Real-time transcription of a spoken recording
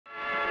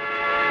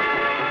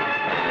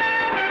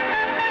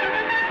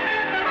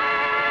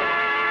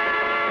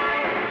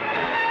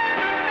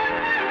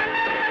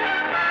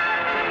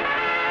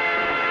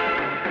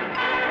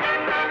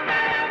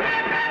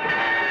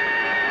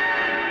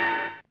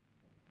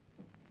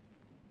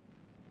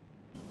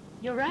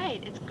You're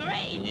right. It's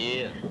great.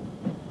 Yeah.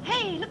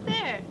 Hey, look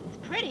there. It's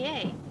pretty,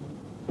 eh?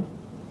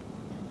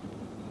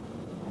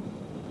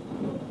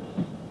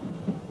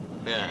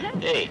 Yeah.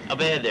 Hey, up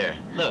ahead there.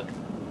 Look.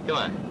 Come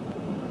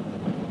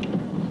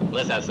on.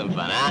 Let's have some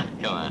fun, huh?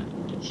 Come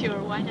on.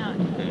 Sure, why not?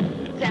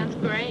 Sounds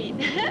great.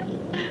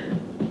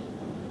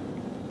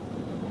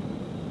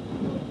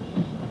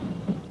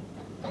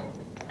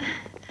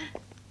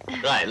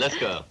 Right, let's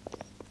go.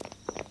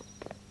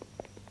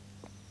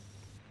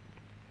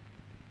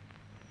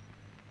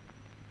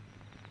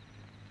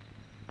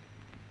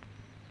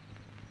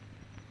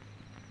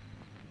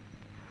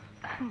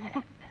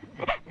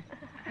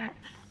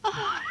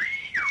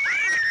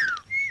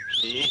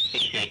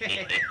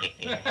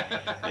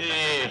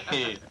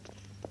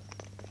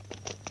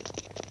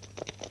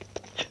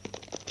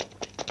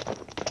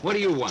 What do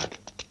you want?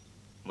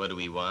 What do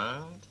we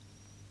want?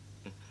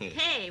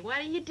 Hey, what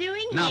are you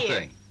doing here?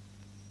 Nothing.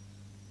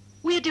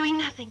 We're doing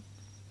nothing.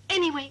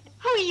 Anyway,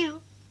 who are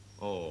you?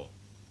 Oh,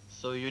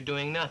 so you're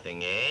doing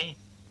nothing, eh?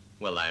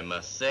 Well, I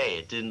must say,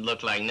 it didn't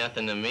look like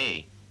nothing to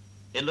me.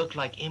 It looked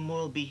like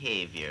immoral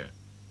behavior.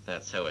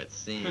 That's how it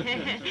seemed.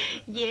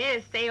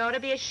 Yes, they ought to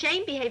be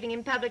ashamed behaving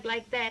in public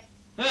like that.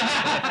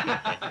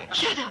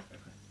 Shut up.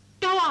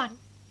 Go on.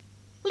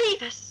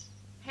 Leave us.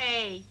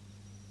 Hey,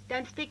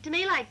 don't speak to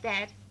me like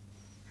that.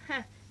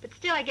 Huh, but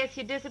still, I guess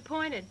you're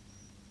disappointed.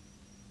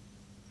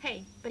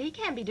 Hey, but he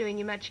can't be doing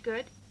you much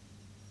good.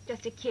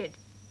 Just a kid.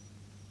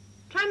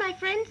 Try my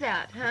friends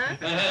out, huh?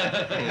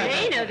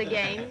 They know the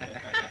game.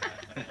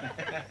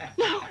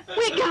 No,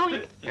 we're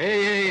going.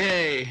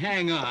 Hey,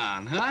 hang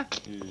on, huh?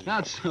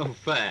 Not so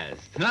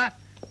fast, huh?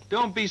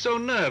 Don't be so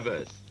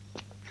nervous.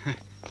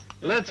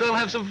 Let's all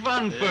have some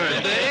fun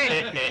first,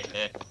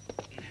 eh?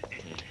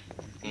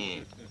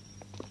 Hey.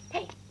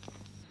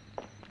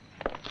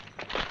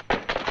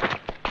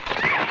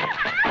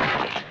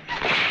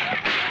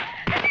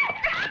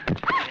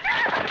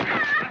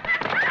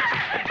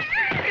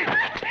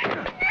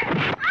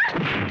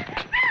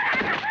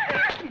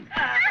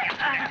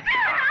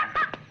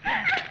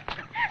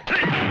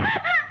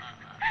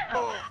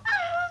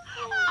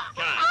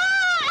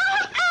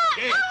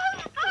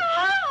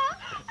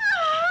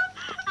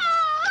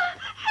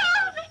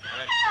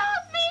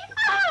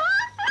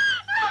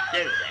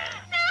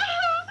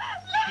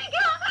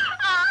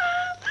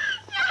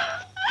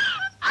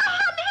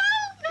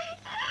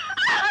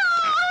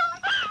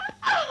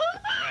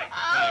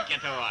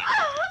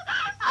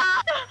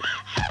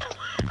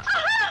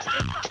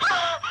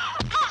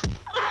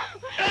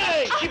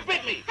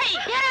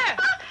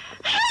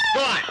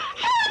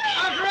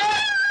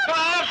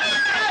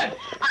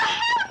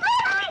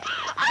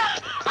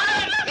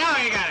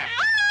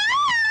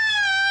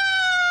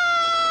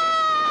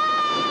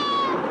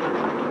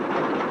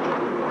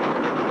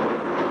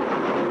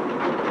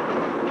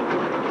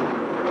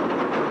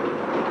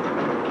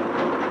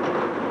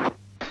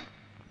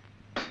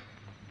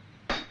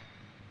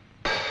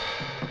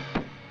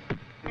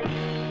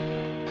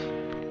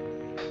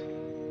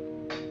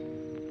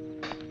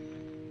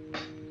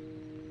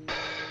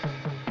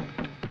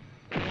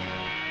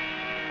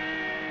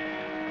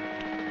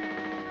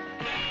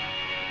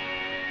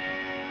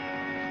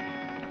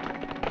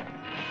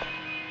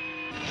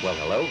 Well,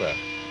 hello there.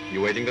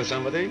 You waiting for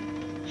somebody?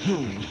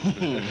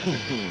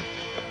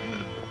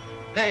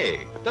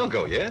 Hey, don't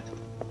go yet.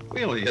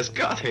 We only just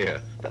got here.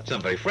 That's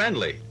not very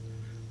friendly.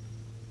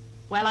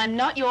 Well, I'm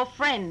not your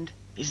friend.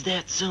 Is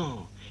that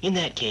so? In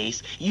that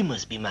case, you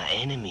must be my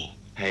enemy.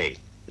 Hey,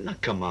 now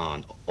come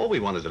on. All we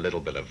want is a little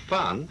bit of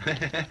fun.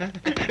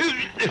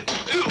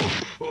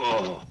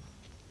 Oh.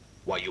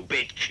 Why, you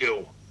bait,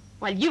 Chu.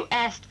 Well, you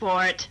asked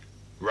for it.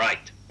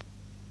 Right.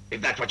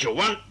 If that's what you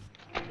want.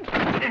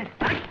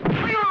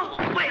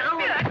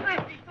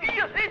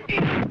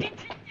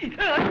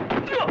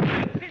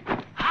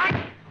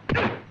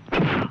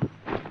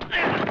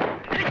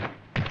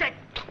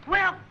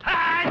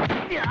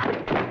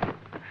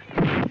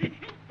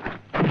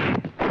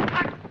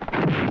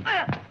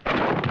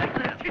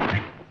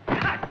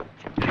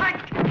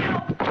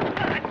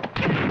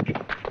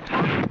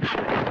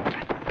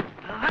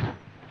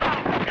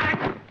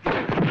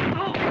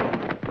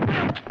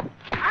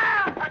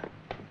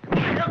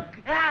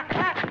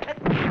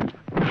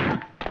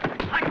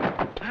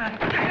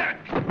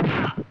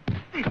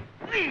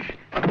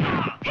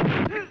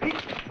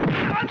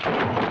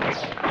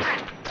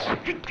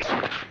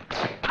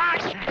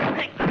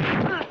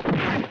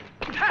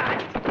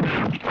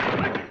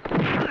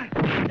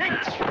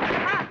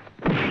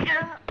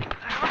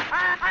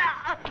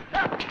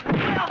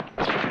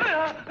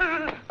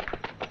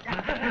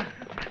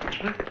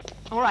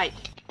 All right.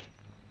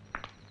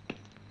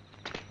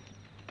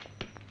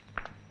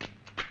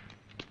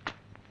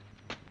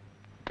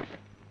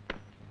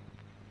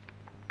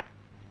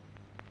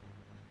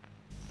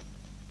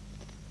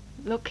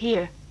 Look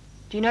here.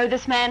 Do you know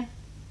this man?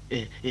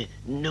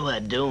 No, I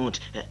don't.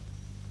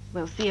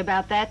 We'll see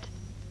about that.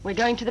 We're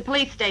going to the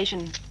police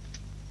station.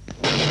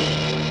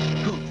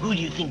 Who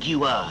do you think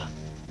you are?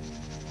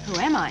 Who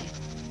am I?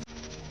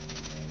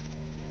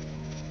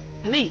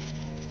 Police.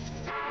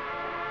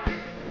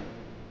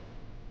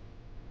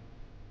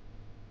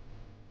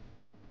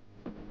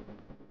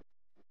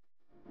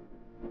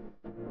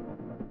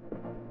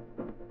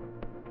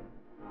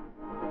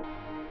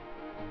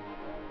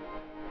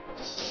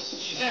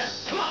 there.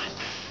 Come on.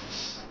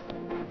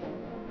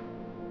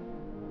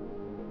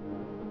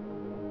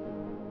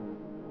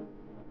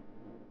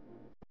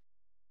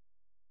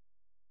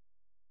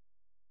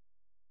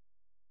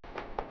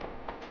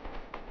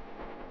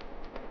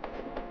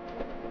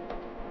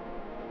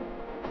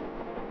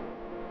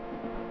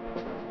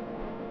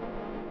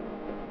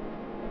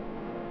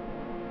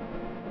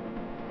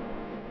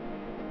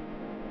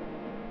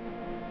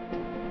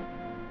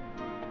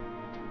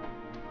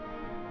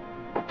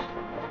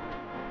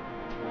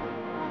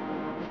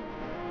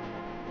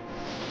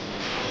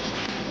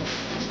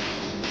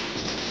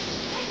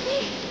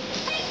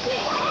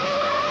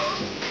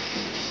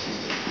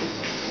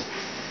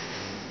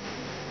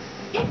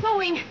 Keep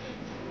going.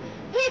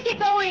 Please keep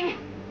going.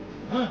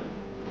 Huh?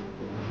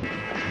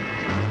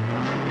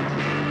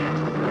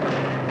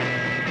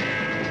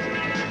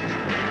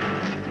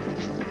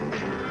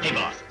 Hey,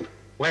 boss.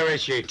 Where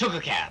is she? Took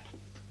a cab.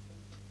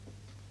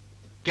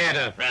 Get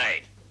her.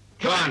 Right.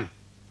 Come on.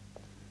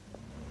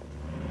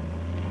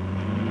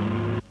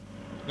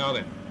 Now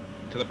then,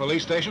 to the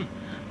police station?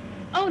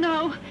 Oh,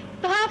 no.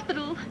 The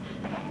hospital.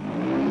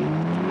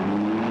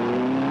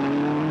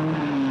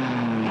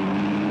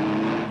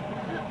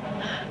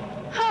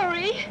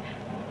 Hurry.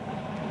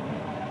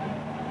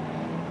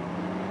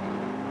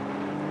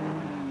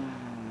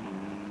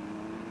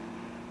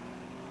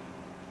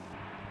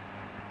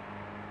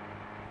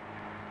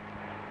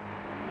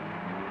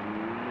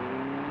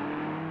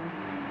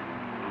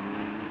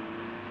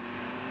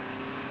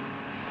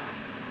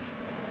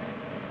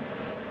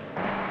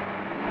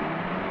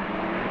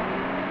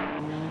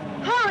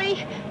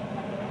 Hurry.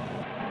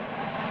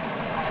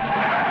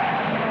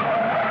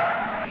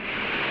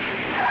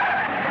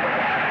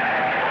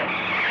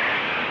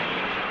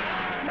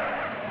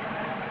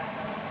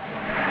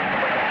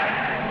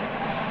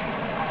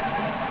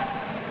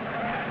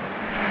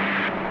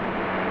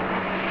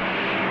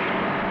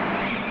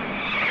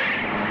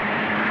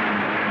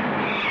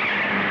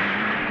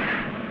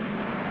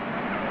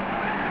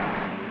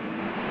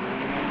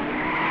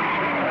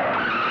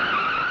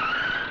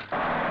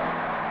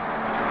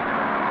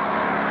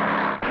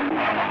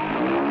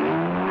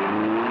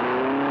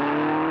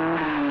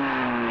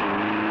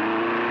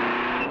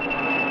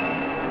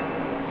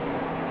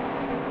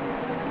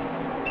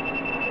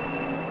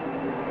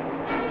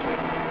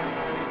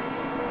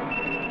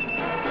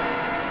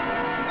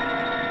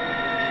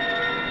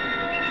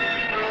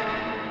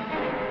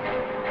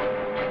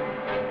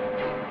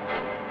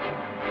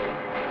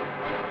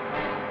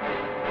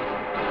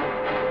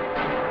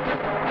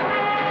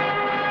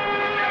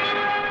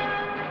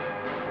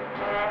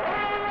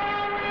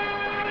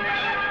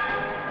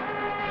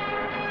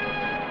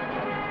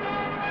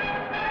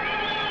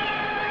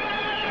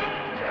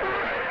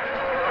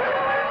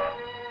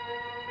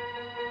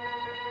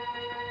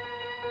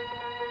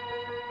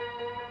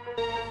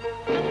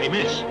 Hey,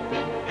 miss.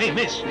 Hey,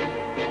 miss.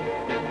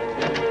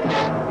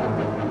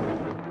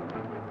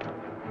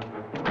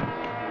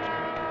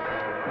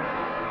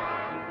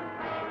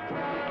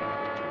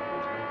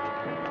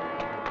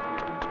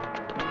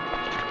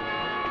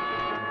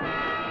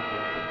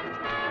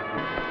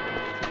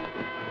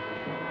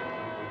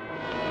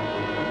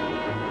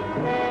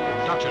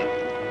 Doctor,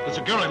 there's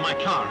a girl in my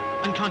car,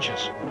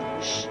 unconscious.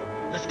 Shh.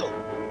 Let's go.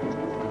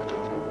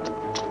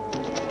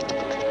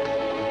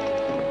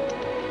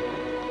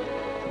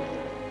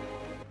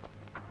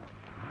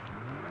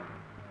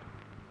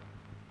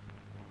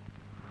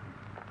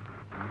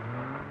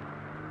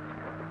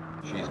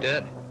 She's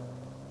dead.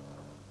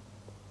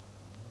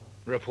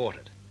 Report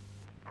it.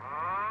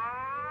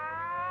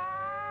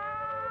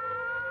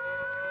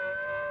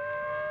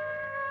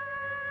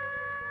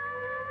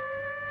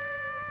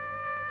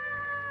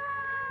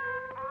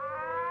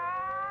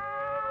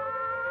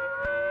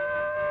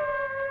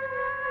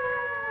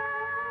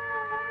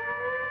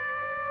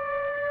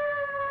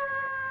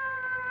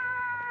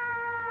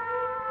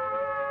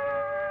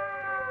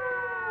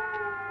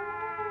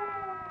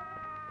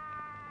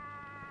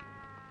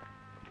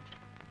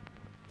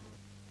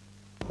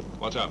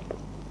 What's up?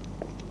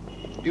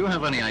 Do you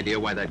have any idea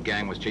why that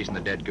gang was chasing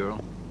the dead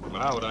girl?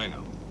 Well, how would I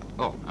know?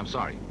 Oh, I'm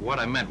sorry. What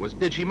I meant was,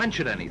 did she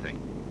mention anything?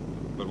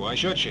 But why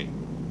should she?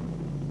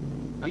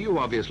 Now, you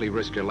obviously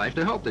risked your life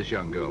to help this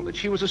young girl, but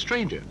she was a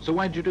stranger. So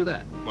why'd you do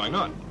that? Why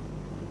not?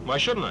 Why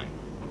shouldn't I?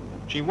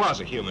 She was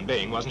a human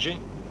being, wasn't she?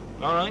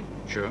 All right.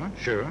 Sure,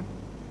 sure.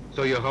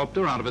 So you helped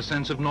her out of a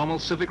sense of normal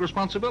civic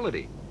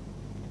responsibility.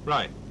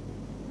 Right.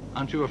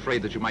 Aren't you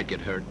afraid that you might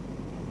get hurt?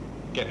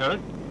 Get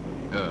hurt?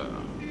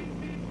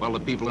 Well, the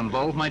people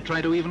involved might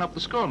try to even up the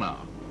score now.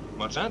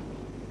 What's that?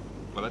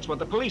 Well, that's what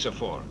the police are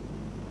for.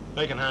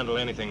 They can handle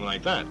anything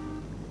like that.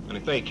 And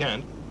if they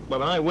can't,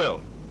 well, I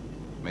will.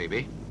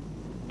 Maybe.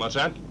 What's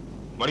that?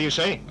 What do you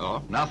say?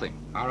 Oh, nothing.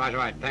 All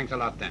right. Thanks a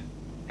lot, then.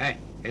 Hey,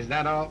 is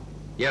that all?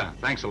 Yeah,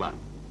 thanks a lot.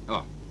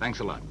 Oh,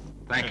 thanks a lot.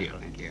 Thank you.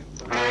 Thank you.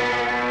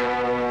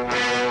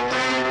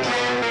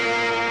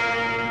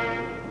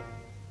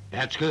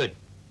 That's good.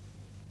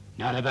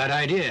 Not a bad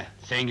idea,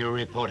 saying you're a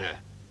reporter.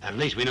 At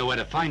least we know where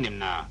to find him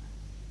now.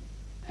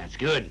 That's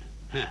good.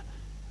 Huh.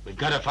 We've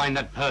got to find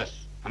that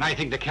purse, and I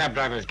think the cab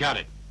driver's got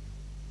it.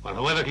 Well,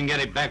 whoever can get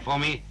it back for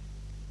me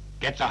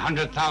gets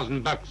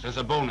 $100,000 as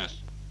a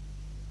bonus.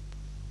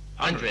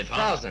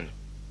 100,000?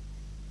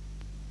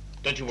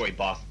 Don't you worry,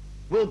 boss.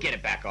 We'll get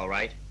it back, all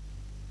right?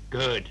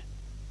 Good.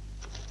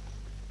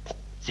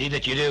 See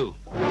that you do.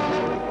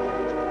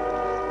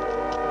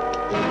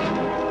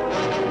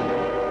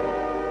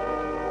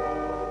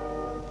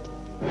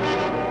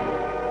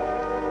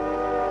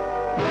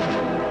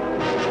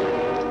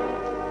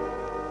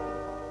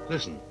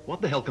 Listen,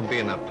 what the hell can be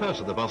in that purse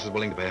if the boss is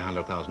willing to pay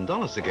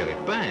 $100,000 to get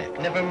it back?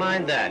 Never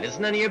mind that. It's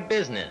none of your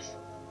business.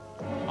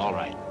 All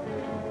right.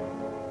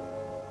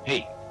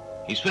 Hey,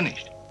 he's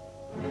finished.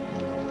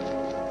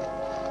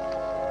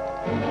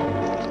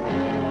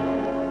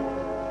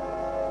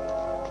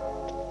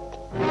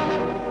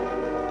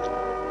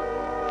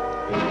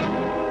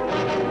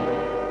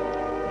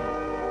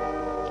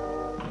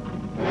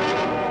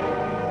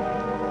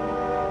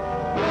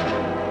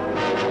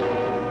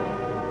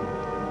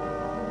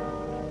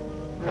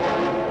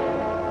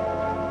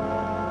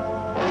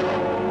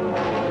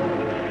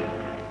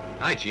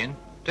 Hi, Chien.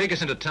 Take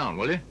us into town,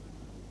 will you?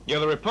 You're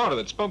the reporter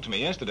that spoke to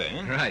me yesterday,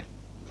 huh? Right.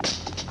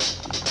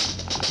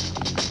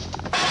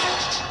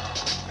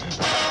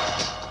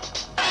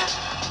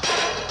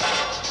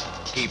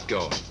 Keep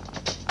going.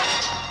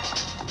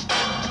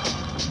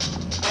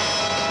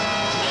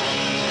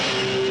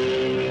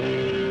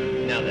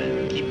 Now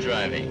then, keep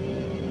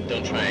driving.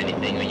 Don't try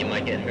anything or you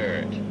might get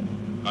hurt.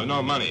 I've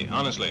no money,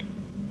 honestly.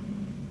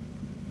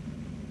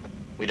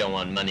 We don't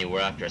want money. We're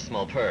after a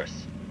small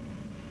purse.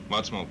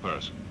 What small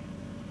purse?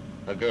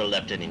 A girl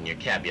left it in your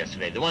cab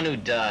yesterday. The one who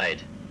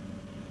died.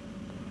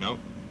 No,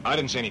 I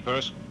didn't see any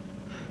purse.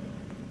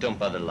 Don't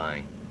bother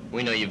lying.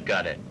 We know you've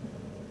got it.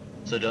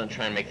 So don't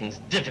try and make things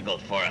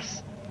difficult for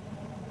us.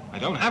 I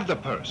don't have the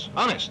purse.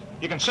 Honest.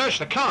 You can search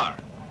the car.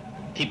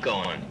 Keep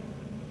going.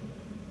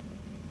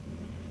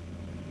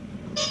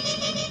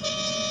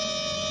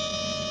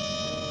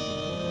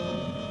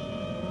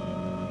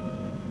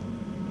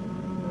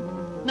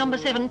 Number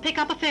 7, pick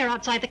up a fare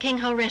outside the King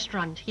Ho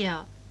restaurant,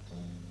 here.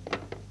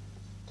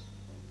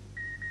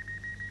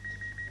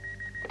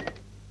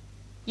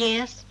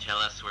 Yes? Tell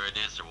us where it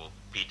is or we'll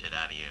beat it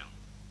out of you.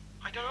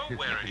 I don't know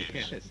where it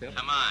is.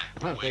 Come on.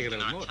 I'll We're take it wasting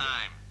as our more.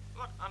 time.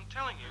 Look, I'm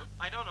telling you,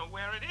 I don't know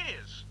where it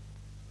is.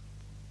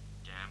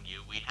 Damn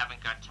you, we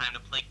haven't got time to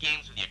play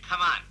games with you.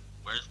 Come on.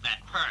 Where's that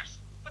purse?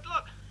 But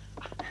look,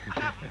 I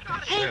haven't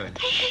got Hey, it.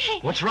 hey.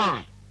 What's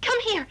wrong? Come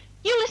here.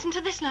 You listen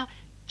to this now.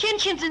 Chien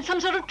Chen's in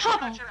some sort of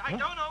trouble. I don't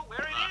know where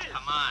it is.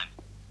 Come on.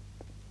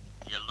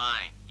 You're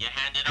lying. You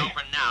hand it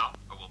over now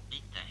or we'll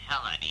beat the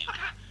hell out of you.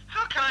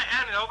 How can I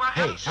hand it over? I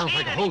Hey, haven't sounds seen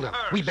like a any holdup.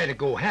 purse. We better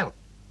go help.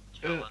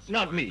 Tell us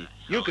not where me. the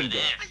You hell can it go.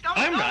 is. I don't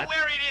I'm know not.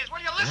 where it is. Will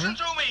you listen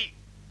to me?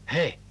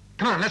 Hey,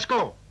 come on, let's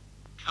go.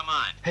 Come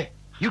on. Hey,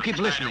 you keep Tired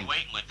of listening.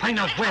 waiting with Find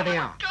you. out where they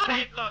are. Got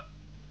it, look.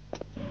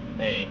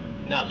 Hey,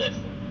 now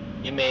listen.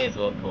 You may as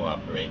well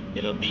cooperate.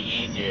 It'll be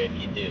easier if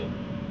you do.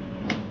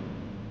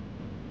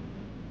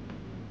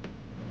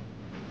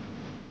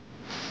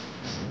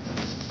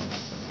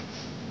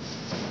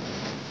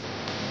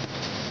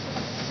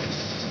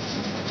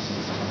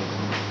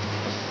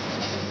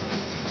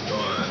 Go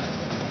on.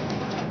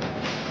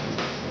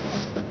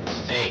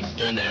 Hey,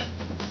 turn there.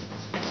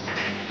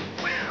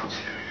 Well,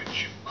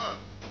 Chu Mu,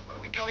 what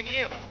are we telling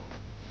him?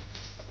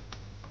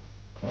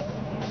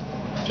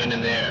 Turn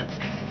in there.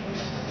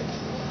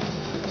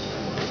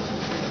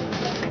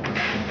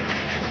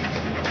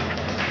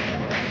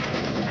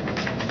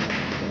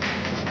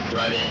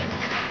 Drive in.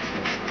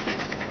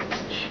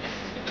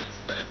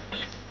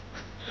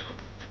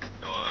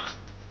 Go on.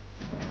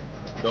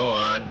 Go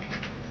on.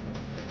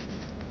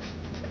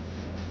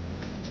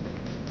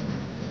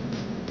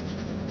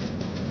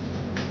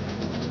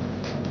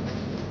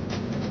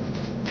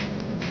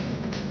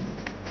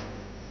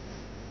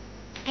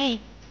 Hey,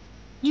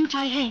 you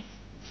tie hey.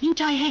 You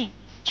tie hey.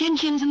 Chien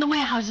Chen's in the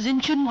warehouses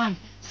in Chunwan.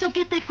 So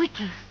get there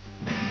quickly.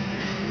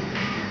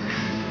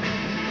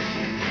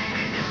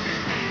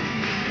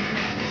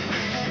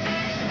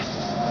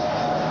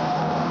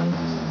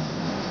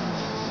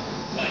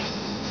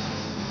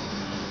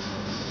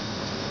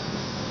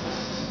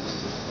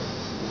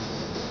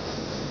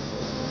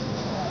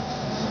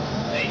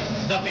 Hey,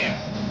 stop here.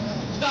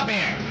 Stop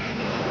here.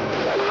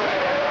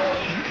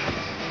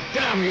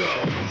 Damn you!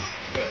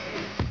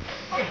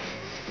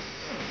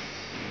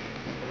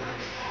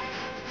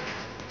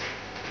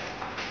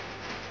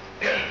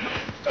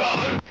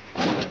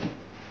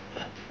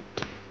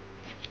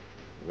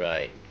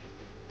 Right.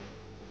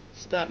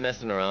 Stop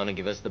messing around and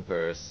give us the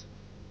purse.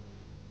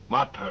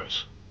 What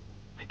purse?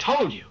 I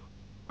told you.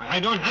 I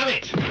don't have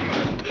it.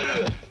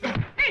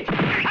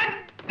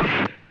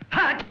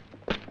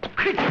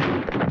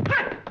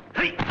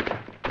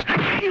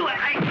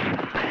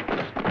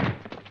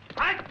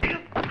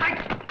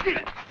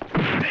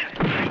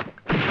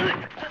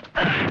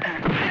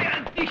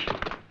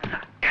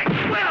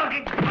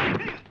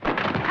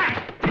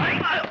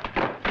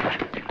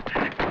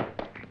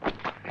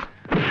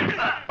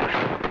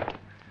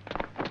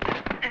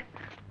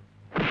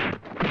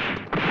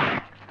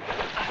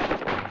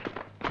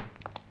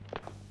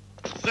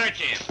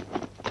 searching?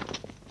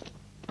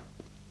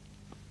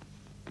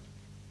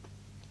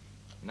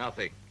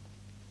 Nothing.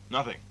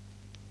 Nothing.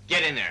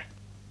 Get in there.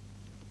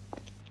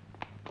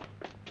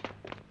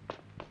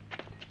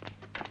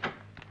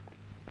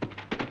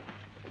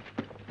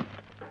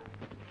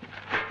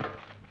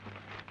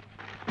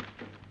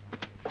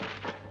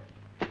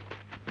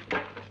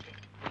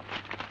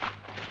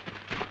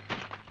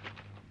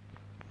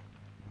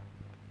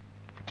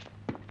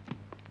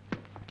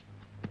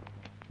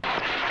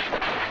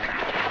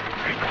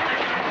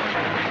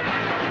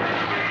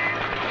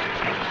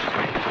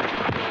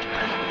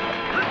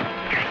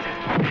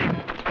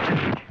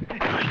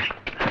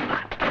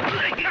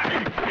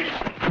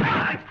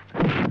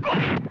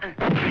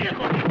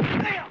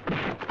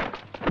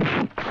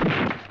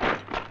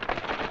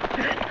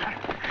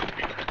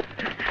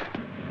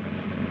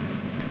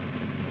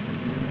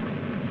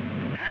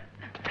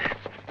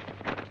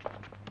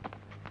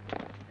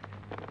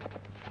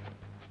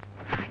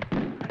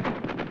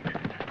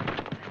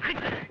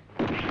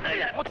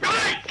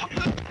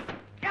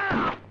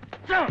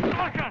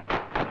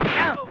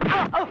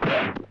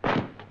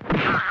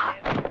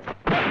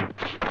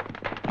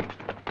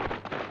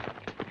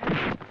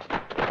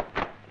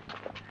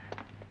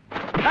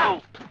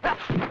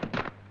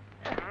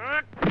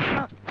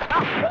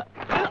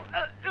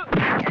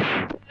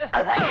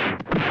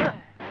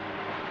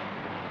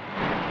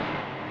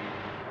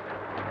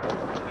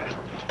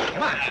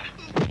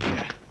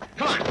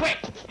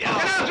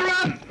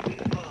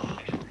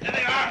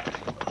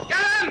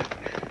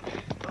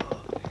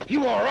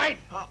 You all right?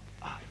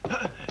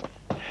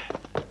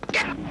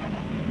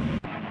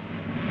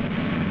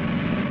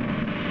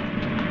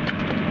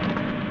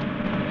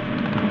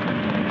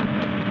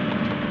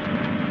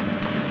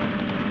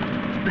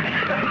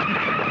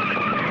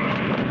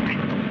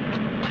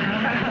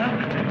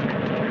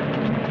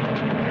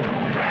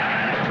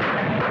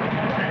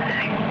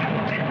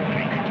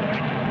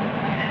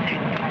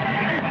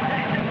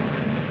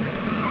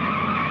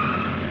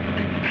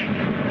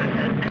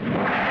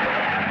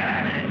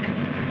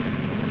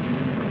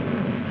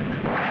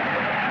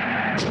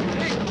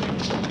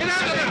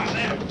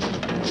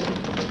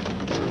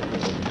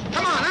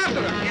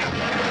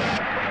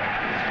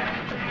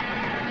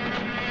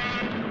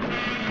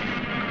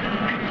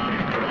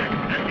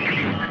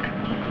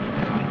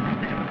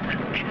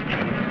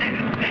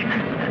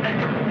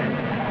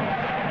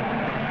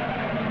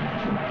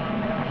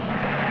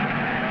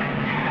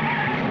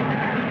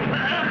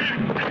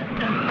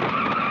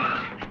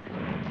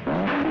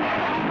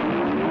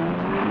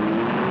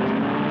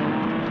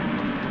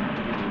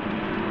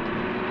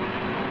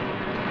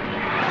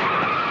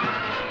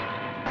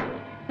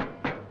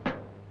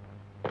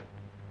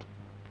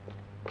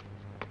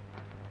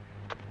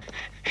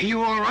 Are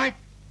you all right?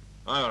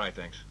 I'm all right,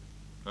 thanks.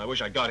 I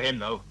wish I got him,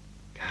 though.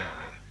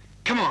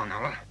 Come on,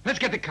 now. Let's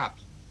get the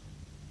cops.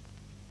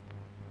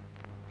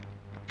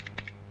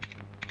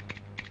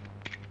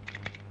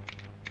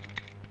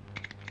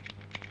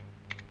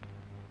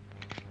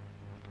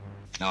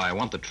 Now, I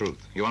want the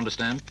truth. You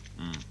understand?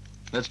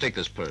 Let's take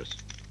this purse.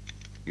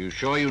 You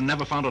sure you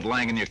never found it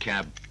lying in your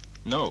cab?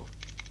 No.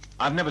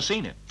 I've never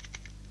seen it.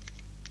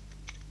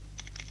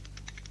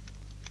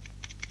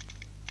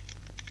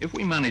 If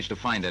we manage to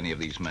find any of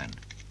these men,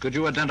 could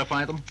you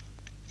identify them?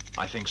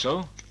 I think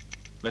so.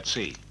 Let's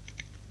see.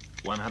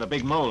 One had a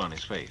big mole on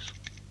his face.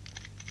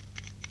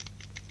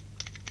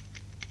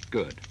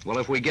 Good. Well,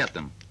 if we get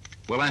them,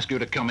 we'll ask you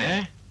to come in.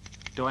 Eh?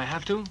 Do I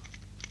have to?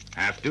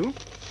 Have to?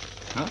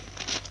 Huh?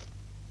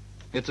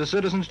 It's a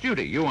citizen's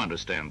duty. You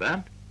understand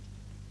that.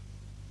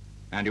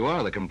 And you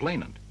are the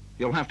complainant.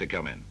 You'll have to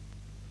come in.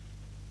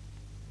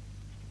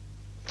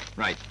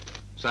 Right.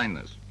 Sign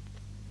this.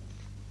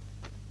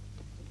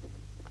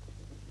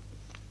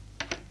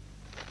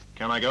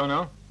 Can I go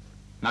now?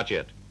 Not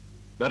yet.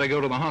 Better go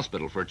to the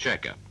hospital for a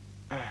checkup.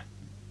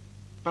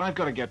 But I've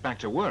got to get back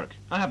to work.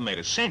 I haven't made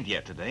a cent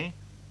yet today.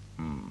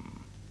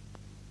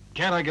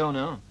 Can't I go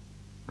now?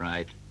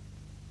 Right.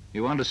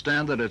 You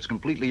understand that it's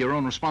completely your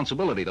own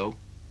responsibility, though?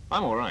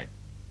 I'm all right.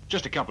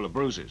 Just a couple of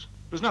bruises.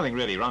 There's nothing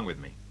really wrong with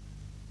me.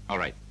 All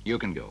right. You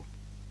can go.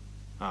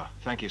 Ah,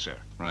 thank you, sir.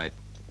 Right.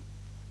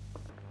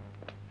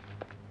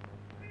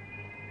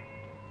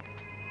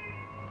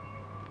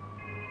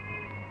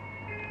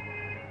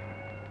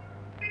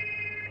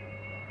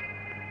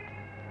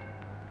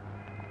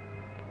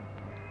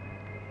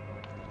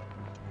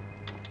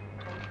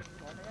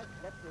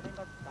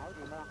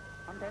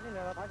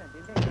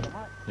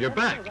 You're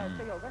back.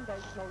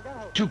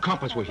 2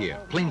 coppers were here,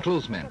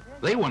 plainclothes men.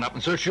 They went up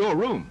and searched your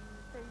room.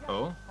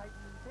 Oh?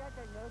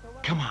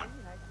 Come on.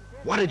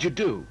 What did you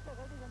do?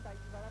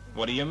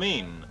 What do you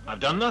mean? I've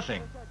done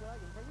nothing.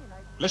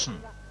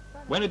 Listen,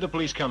 when did the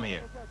police come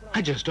here?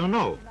 I just don't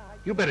know.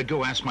 You better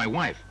go ask my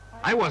wife.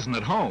 I wasn't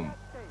at home.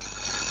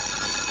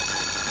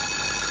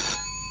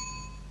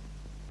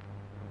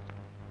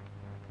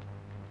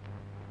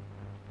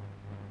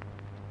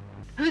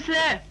 Who's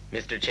there?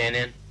 Mr.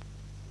 Chen.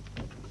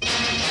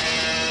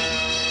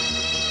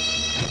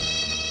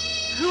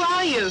 Who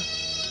are you?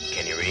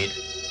 Can you read?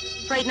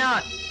 Afraid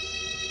not.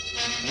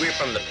 We're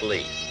from the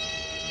police.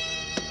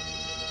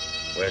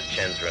 Where's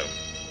Chen's room?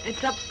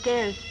 It's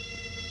upstairs.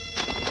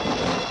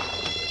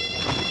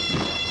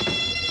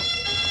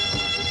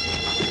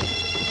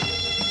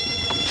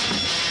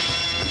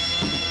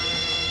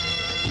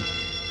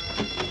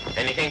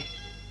 Anything?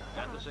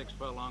 At the 6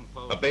 furlong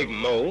post, A big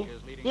mole?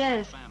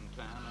 Yes.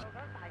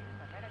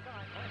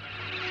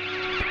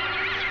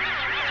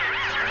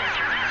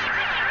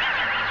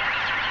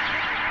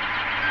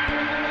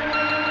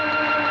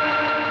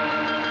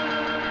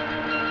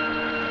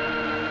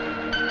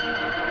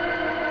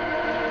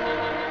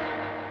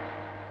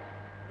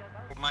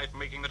 Night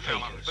making the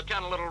challenge. The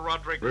can little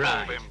Roderick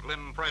Right. him.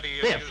 Glenn Pretty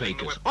is They're using the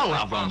fakers, whip. all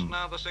of Fast them.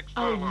 Now the 6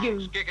 Oh, furlongs,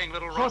 you. kicking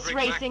little Horse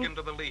Roderick racing. back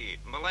into the lead.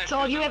 And the Lashes It's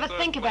all you in ever third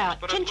think place, about.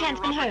 but Chien it's little Chan's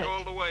been Roderick hurt.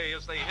 all the way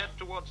as they head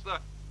towards the...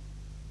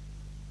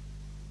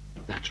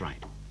 That's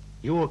right.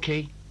 You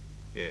okay?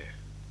 Yeah.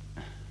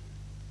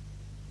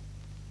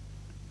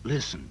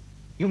 Listen,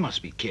 you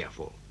must be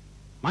careful.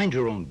 Mind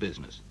your own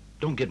business.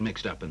 Don't get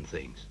mixed up in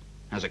things.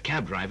 As a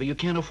cab driver, you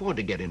can't afford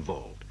to get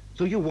involved.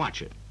 So you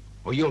watch it,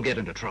 or you'll get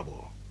into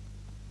trouble.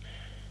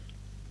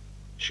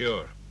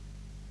 Sure.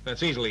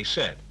 That's easily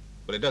said,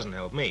 but it doesn't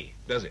help me,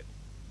 does it?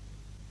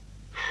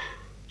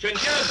 Chien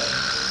Chen!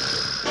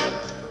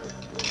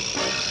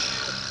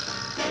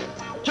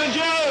 Chien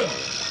Chen!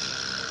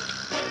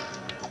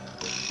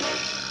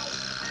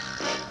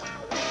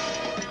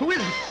 Who is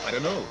it? I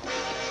don't know.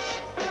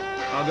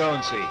 I'll go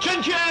and see.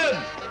 Chien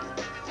Chen!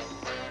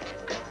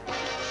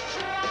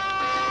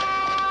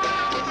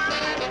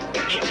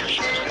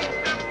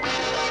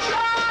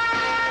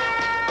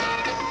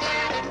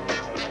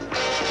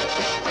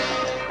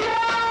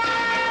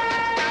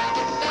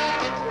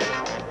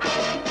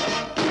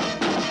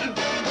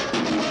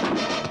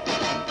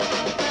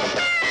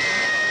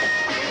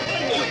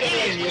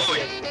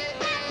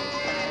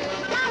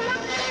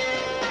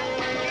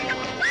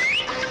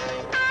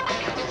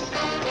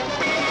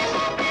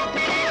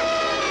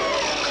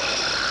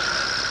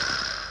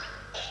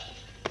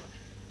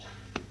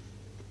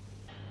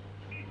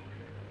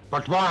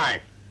 But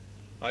why?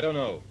 I don't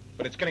know,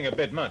 but it's getting a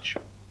bit much.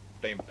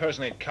 They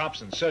impersonate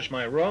cops and search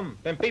my room,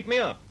 then beat me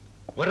up.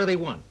 What do they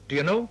want? Do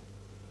you know?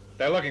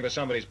 They're looking for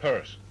somebody's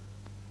purse.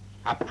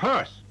 A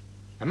purse?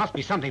 There must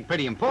be something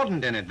pretty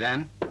important in it,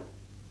 then.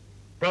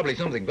 Probably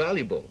something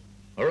valuable.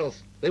 Or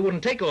else they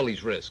wouldn't take all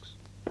these risks.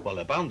 Well,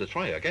 they're bound to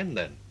try again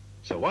then.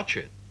 So watch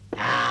it.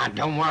 Ah,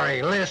 don't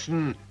worry.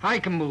 Listen, I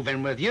can move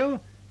in with you.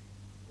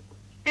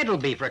 It'll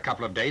be for a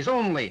couple of days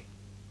only.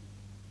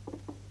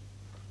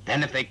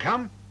 Then if they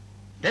come,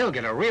 they'll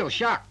get a real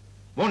shock.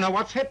 Won't know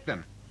what's hit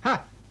them. Huh,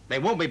 they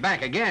won't be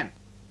back again.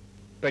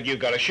 But you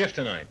got a shift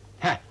tonight.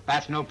 Huh,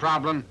 that's no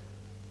problem.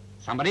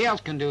 Somebody else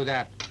can do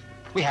that.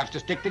 We have to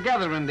stick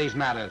together in these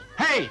matters.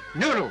 Hey,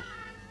 Noodles!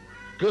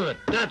 Good,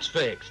 that's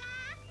fixed.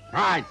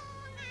 Right.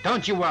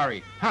 Don't you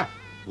worry. Huh,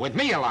 with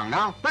me along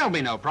now, there'll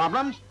be no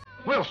problems.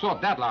 We'll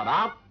sort that lot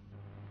out.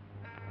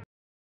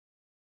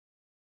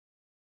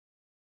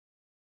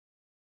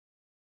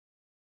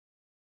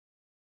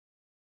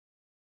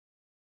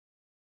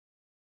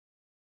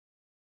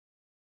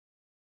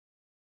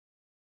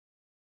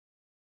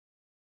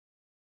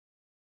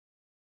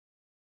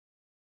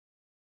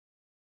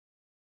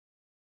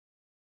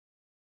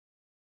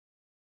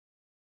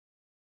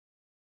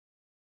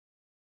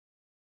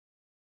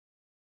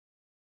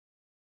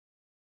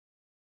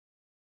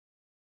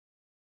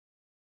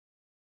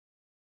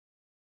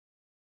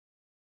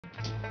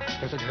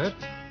 Does it hurt?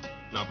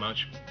 Not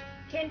much.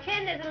 Chien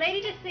Chen, there's a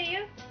lady to see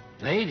you.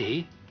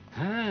 Lady?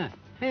 Ah,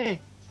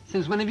 hey,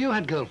 since when have you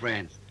had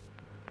girlfriends?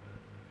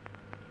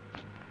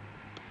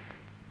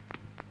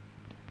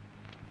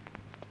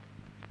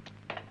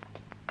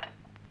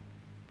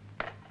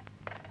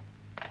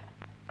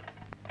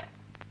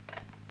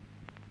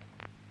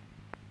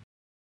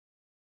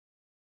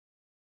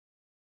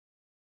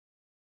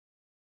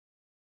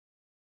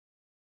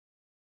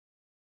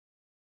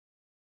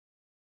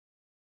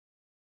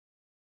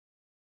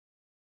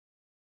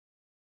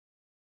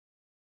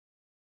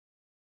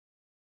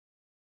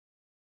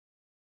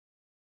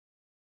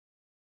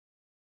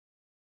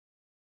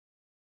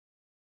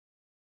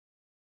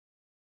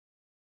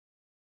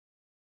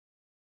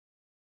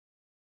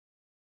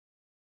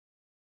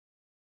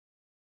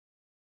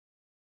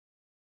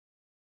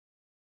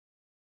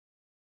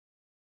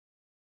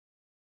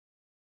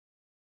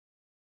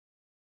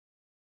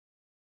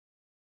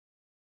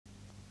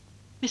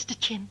 Mr.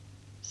 Chien,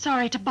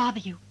 sorry to bother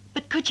you,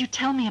 but could you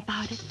tell me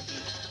about it?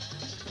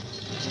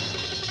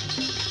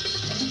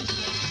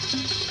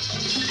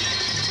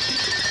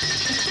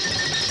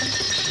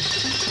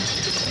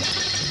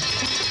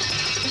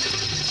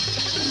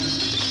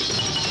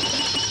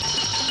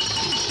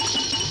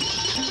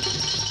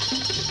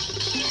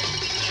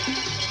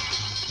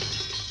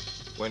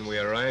 When we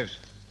arrived,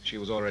 she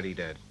was already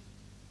dead.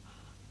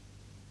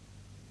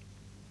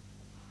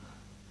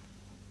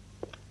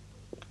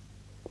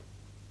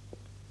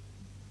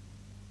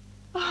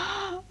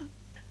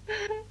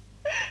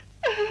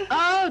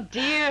 Oh,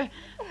 dear.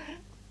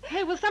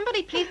 Hey, will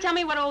somebody please tell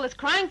me what all this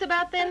crying's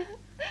about, then?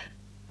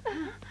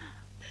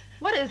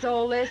 What is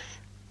all this?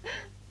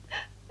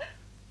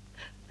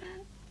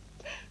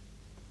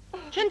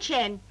 Chien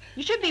Chen,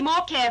 you should be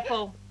more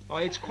careful. Oh,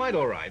 it's quite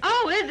all right.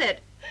 Oh, is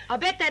it? I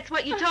bet that's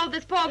what you told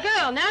this poor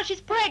girl. Now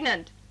she's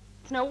pregnant.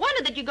 It's no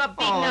wonder that you got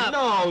beaten up.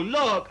 Oh, no,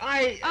 look,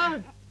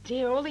 Oh,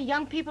 dear, all the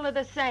young people are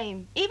the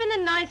same. Even the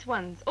nice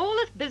ones. All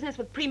this business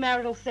with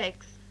premarital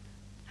sex.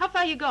 How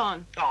far you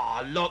gone?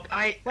 Oh, look,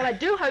 Well, I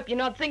do hope you're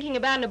not thinking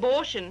about an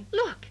abortion.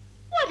 Look,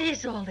 what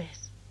is all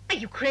this? Are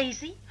you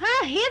crazy?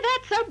 Huh? Hear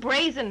that? So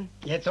brazen.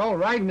 It's all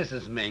right,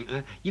 Mrs.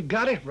 Ming. You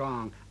got it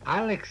wrong.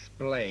 I'll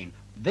explain.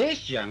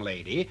 This young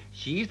lady,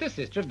 she's the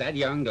sister of that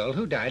young girl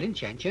who died in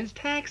Chien Chen's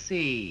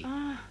taxi.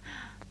 Oh,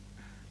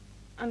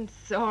 I'm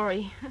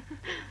sorry.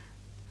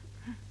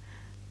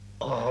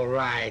 All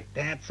right,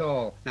 that's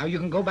all. Now you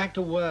can go back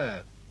to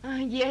work.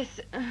 Yes.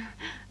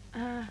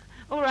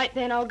 All right,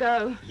 then, I'll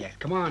go. Yes,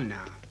 come on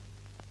now.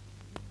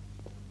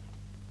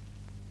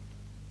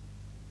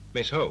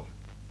 Miss Ho,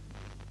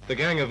 the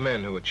gang of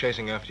men who were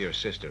chasing after your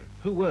sister,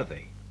 who were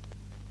they?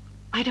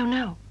 I don't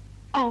know.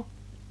 Oh,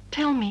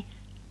 tell me,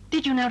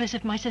 did you notice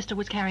if my sister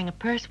was carrying a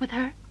purse with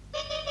her?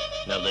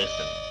 Now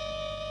listen,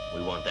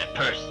 we want that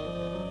purse.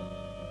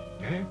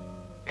 Eh?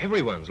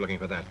 Everyone's looking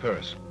for that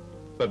purse.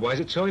 But why is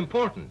it so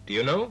important? Do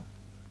you know?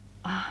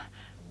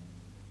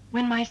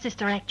 When my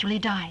sister actually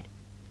died,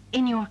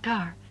 in your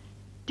car,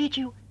 did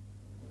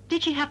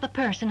she have the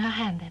purse in her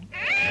hand then?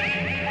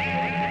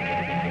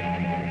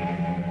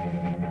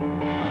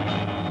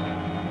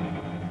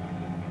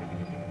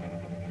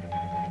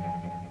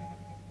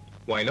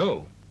 Why,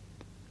 no.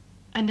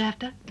 And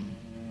after?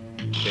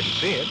 Didn't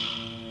see it.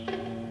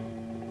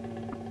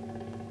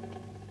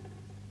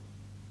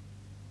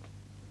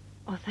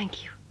 Oh,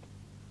 thank you.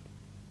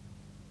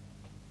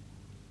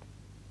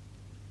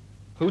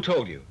 Who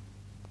told you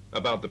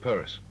about the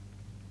purse?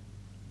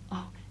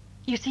 Oh,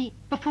 you see,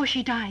 before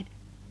she died,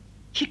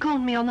 she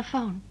called me on the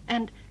phone,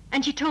 and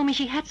she told me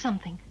she had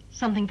something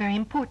very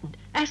important,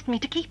 asked me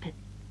to keep it.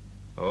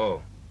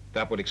 Oh,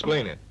 that would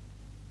explain it.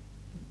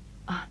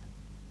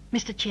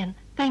 Mr. Chien,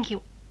 thank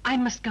you. I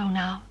must go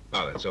now.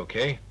 Oh, that's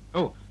okay.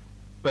 Oh,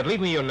 but leave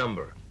me your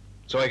number,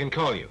 so I can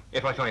call you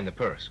if I find the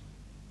purse.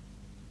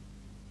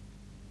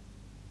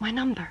 My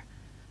number?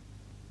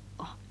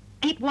 Oh,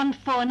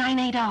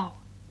 814-980.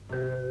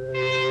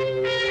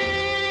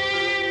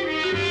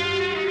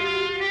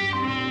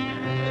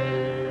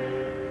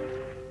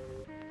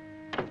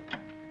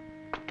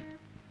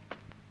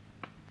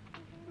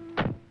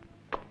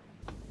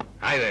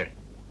 Hi there.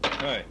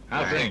 Hi.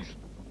 How's things?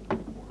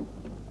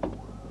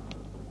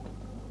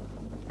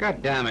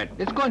 God damn it.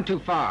 It's going too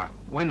far.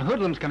 When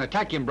hoodlums can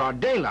attack you in broad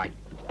daylight.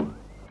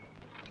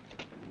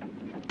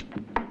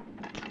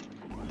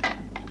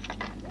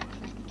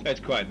 It's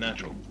quite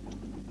natural.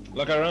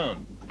 Look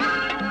around. It's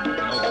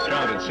an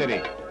overcrowded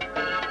city.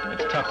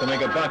 It's tough to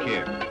make a buck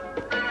here.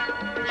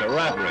 It's a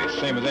rat race,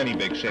 same as any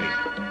big city.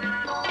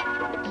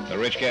 The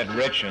rich get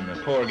rich and the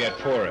poor get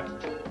poorer.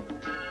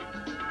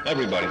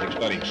 Everybody's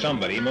exploiting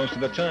somebody most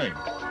of the time.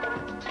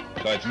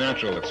 So it's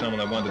natural that someone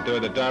would want to do it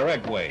the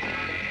direct way.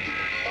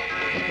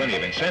 There's plenty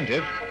of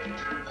incentive.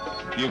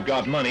 If you've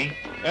got money,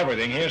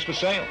 everything here's for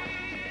sale.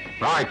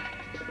 Right.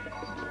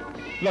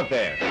 Look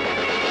there.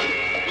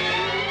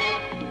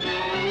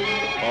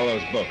 All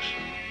those books.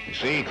 You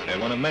see, they're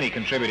one of many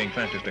contributing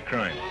factors to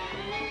crime.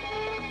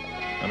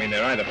 I mean,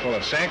 they're either full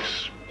of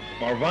sex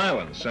or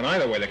violence, and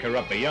either way they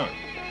corrupt the young.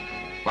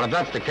 Well, if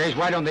that's the case,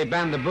 why don't they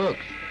ban the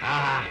books?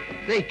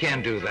 They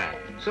can't do that.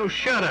 So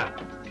shut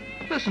up.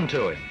 Listen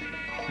to him.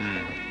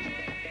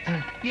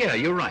 Yeah,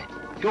 you're right.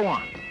 Go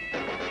on.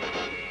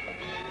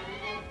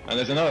 And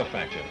there's another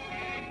factor.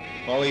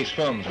 All these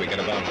films we get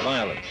about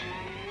violence.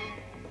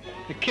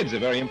 The kids are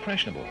very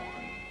impressionable.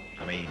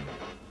 I mean,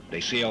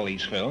 they see all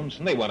these films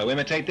and they want to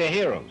imitate their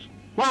heroes.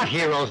 What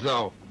heroes,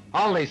 though?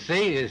 All they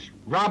see is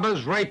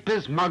robbers,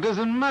 rapists, muggers,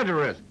 and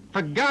murderers.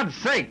 For God's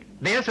sake,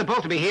 they're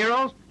supposed to be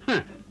heroes?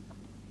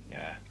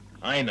 Yeah,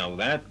 I know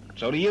that.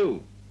 So do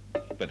you.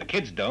 But the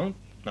kids don't.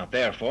 Not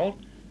their fault.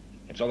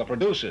 It's all the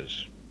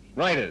producers,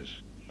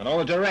 writers, and all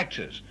the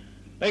directors.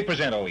 They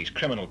present all these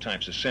criminal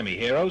types as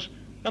semi-heroes,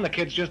 and the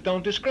kids just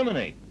don't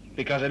discriminate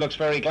because it looks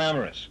very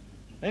glamorous.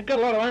 They've got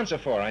a lot to answer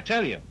for, I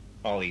tell you.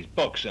 All these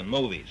books and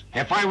movies.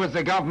 If I was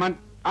the government,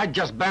 I'd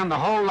just ban the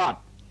whole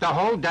lot. The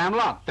whole damn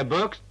lot. The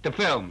books, the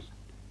films.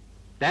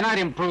 Then I'd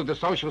improve the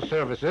social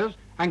services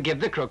and give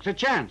the crooks a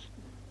chance.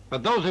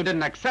 But those who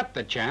didn't accept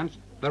the chance,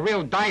 the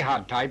real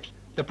die-hard types,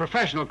 the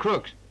professional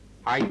crooks,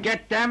 I'd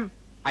get them,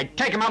 I'd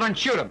take them out and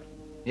shoot them.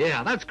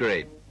 Yeah, that's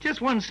great.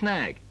 Just one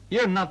snag.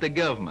 You're not the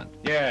government.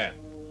 Yeah.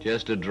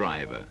 Just a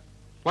driver.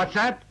 What's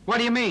that? What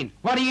do you mean?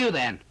 What are you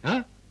then?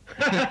 Huh?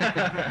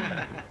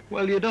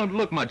 Well, you don't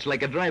look much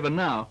like a driver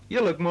now.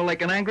 You look more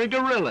like an angry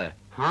gorilla.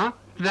 Huh?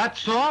 That's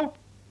so?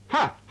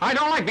 Huh, I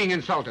don't like being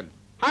insulted.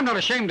 I'm not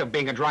ashamed of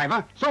being a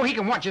driver, so he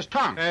can watch his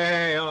tongue.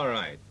 Hey, all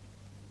right.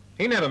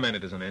 He never meant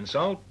it as an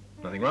insult.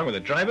 Nothing wrong with a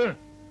driver.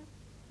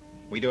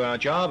 We do our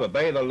job,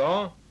 obey the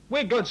law.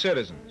 We're good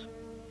citizens.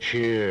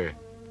 Sure.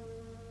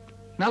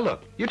 Now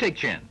look, you take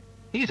Chien.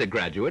 He's a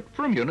graduate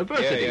from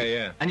university.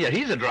 Yeah. And yet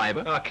he's a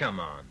driver. Oh, come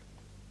on.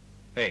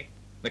 Hey,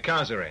 the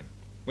cars are in.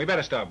 We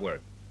better start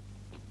work.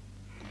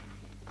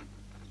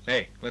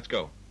 Hey, let's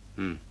go.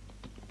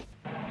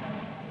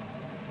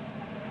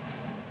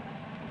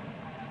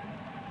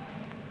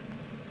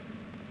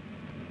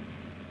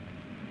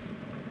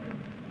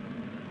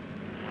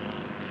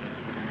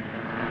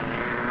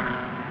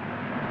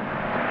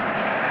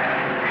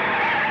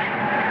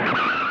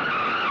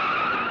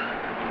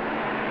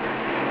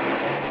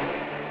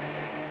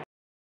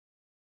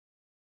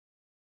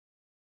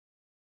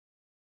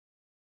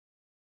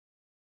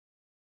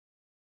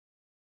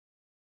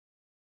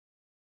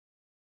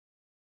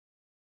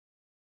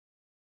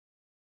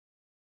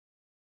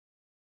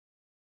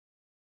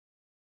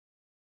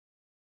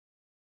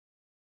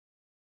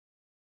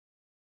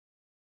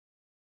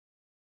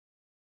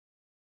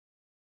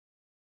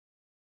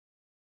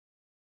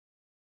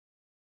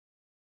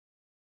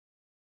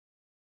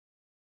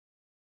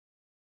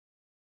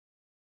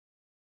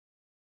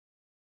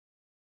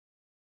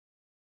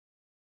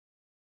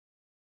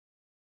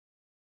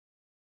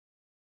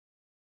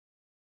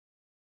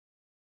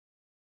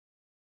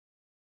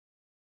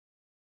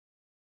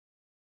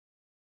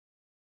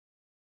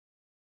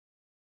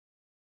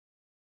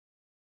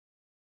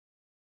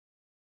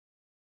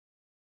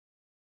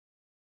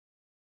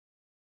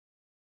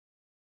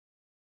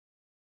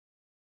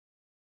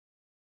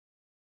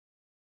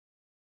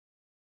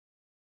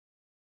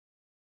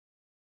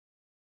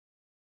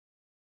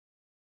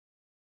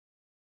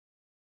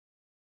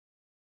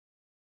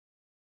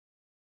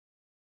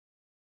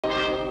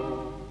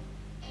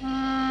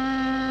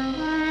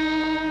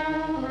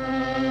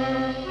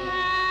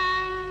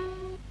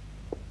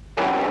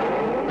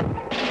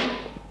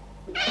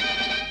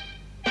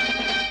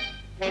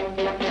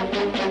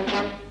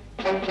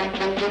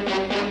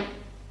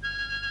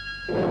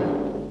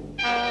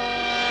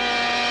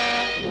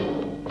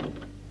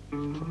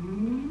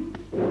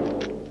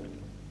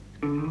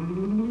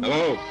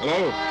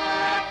 Hello?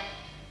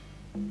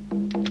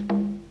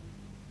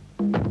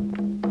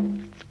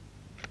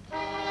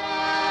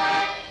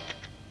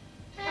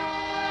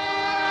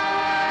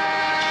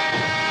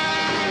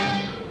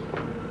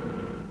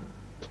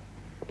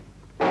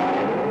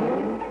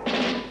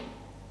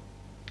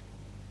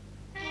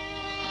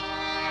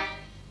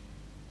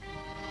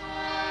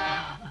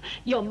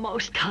 You're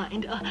most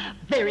kind,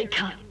 very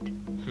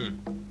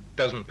kind.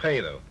 Doesn't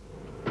pay, though.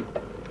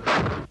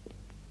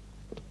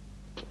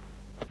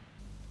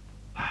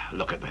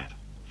 Look at that.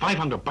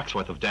 $500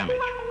 worth of damage.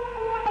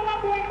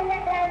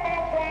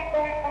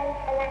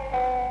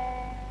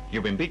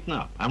 You've been beaten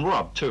up and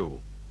robbed, too.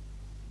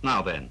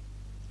 Now then,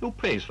 who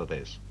pays for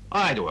this?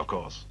 I do, of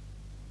course.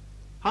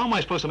 How am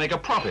I supposed to make a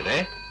profit,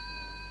 eh?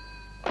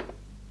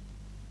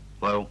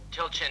 Hello?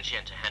 Tell Chien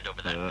Chen to hand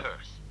over that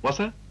purse. What's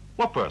that?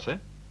 What purse, eh?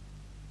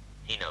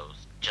 He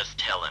knows. Just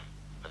tell him,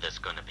 or there's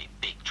gonna be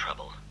big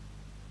trouble.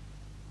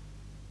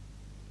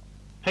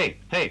 Hey,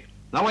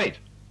 now wait.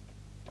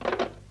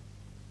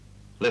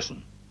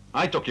 Listen,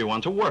 I took you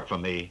on to work for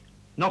me,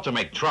 not to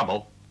make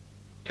trouble.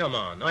 Come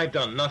on, I've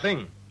done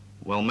nothing.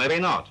 Well, maybe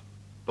not.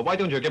 But why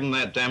don't you give him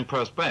that damn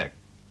purse back?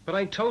 But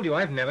I told you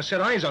I've never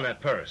set eyes on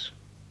that purse.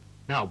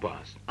 Now,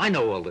 boss, I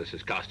know all this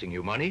is costing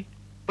you money,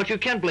 but you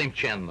can't blame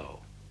Chen, though.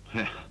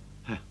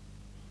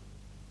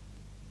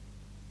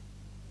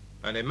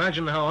 And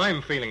imagine how I'm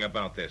feeling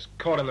about this,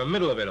 caught in the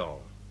middle of it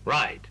all.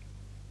 Right.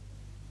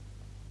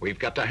 We've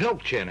got to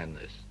help Chen in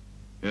this.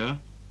 Yeah?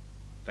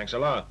 Thanks a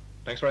lot.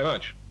 Thanks very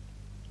much.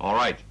 All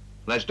right.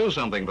 Let's do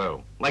something,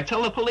 though. Like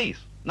tell the police.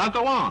 Now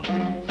go on.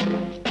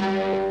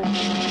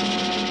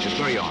 It's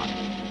very odd.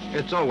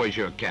 It's always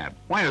your cab.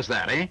 Why is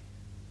that, eh?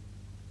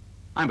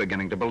 I'm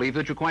beginning to believe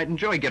that you quite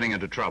enjoy getting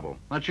into trouble.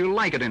 That you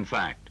like it, in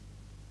fact.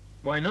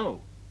 Why,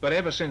 no. But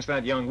ever since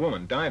that young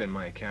woman died in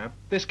my cab,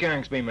 this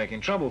gang's been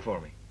making trouble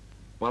for me.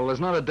 Well,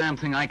 there's not a damn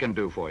thing I can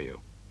do for you.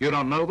 You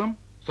don't know them,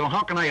 so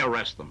how can I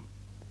arrest them?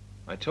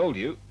 I told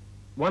you,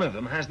 one of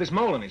them has this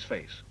mole on his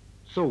face.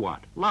 So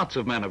what? Lots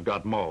of men have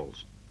got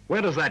moles.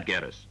 Where does that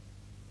get us?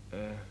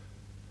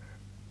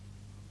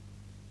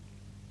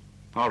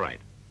 All right.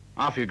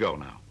 Off you go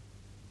now.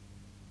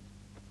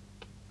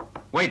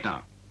 Wait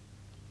now.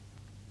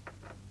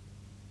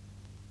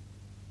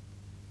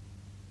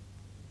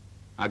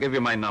 I'll give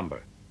you my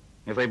number.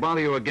 If they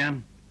bother you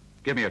again,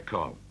 give me a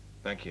call.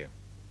 Thank you.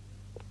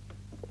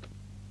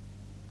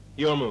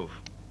 Your move.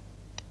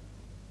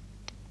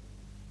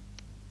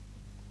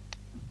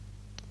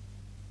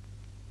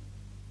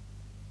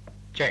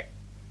 Check.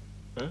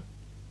 Huh?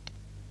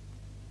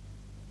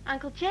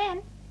 Uncle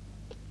Chen?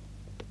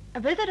 A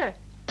visitor.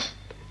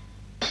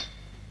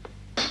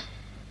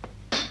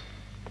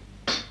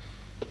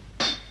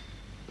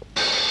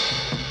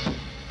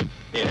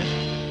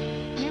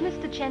 Yes? You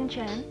Mr. Chien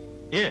Chen?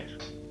 Yes.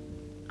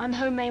 I'm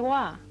Ho Mei.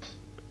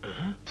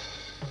 Uh-huh.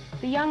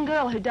 The young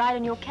girl who died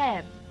in your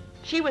cab.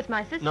 She was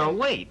my sister. No,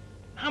 wait.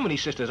 How many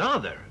sisters are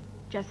there?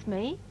 Just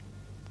me?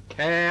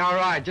 Hey, all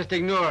right, just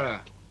ignore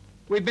her.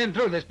 We've been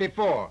through this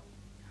before.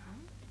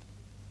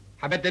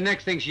 I bet the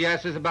next thing she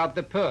asks is about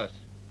the purse.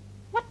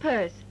 What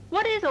purse?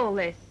 What is all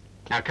this?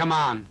 Now, come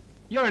on.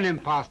 You're an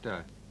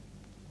imposter.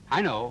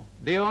 I know.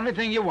 The only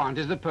thing you want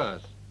is the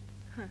purse.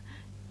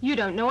 You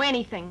don't know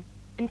anything.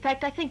 In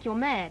fact, I think you're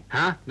mad.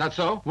 Huh? Not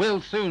so?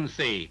 We'll soon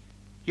see.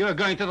 You're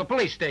going to the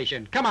police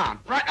station. Come on.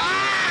 Right.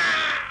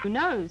 Ah! Who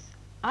knows?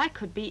 I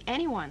could be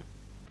anyone.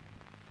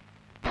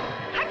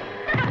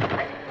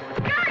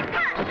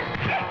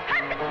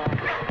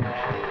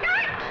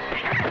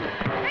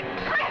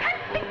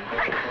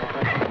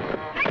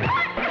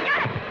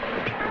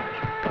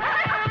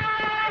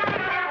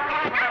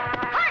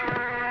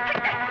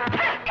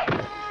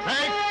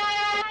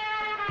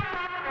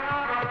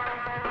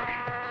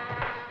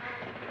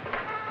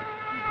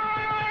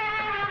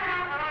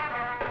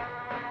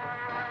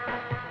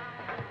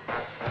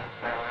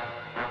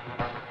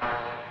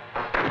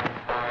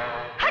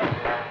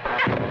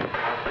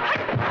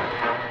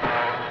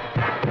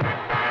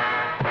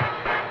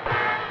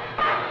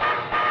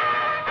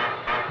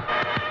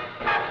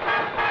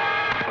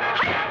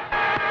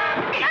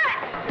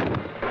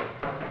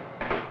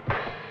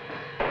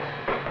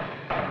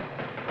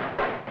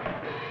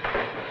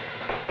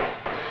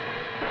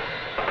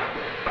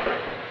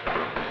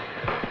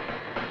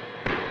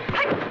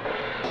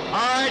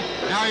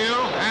 Now you,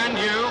 and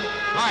you.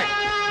 Right.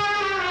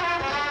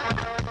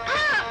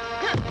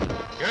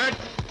 Good.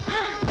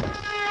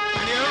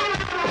 And you.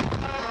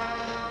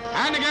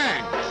 And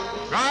again.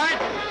 Right.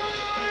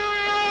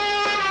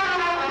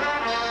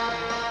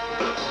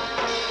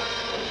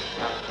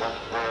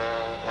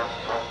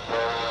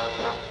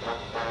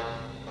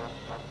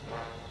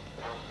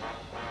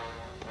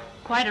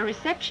 Quite a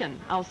reception,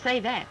 I'll say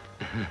that.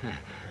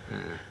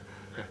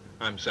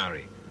 I'm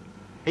sorry.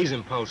 He's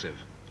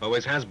impulsive.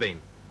 Always has been.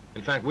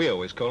 In fact, we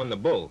always call him the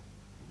bull.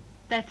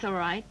 That's all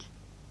right.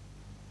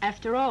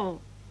 After all,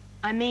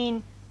 I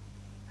mean,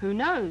 who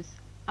knows?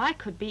 I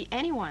could be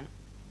anyone.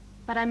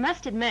 But I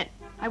must admit,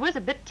 I was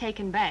a bit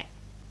taken back.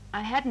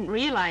 I hadn't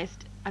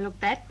realized I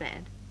looked that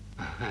bad.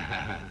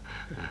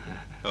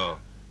 Oh,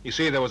 you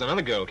see, there was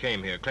another girl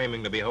came here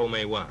claiming to be Ho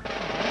Mei.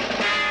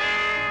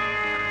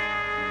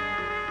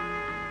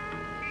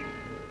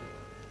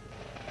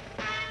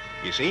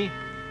 You see?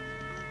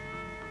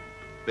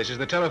 This is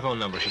the telephone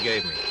number she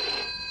gave me.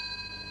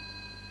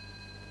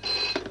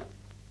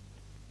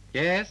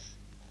 Yes,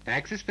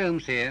 Axis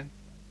Films here.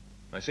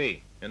 I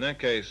see. In that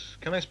case,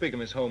 can I speak to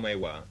Miss Ho Mei?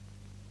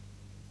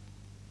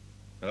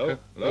 Hello?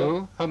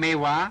 Hello? Ho Mei?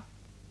 What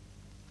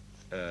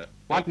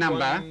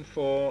number?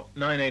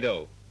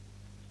 14980.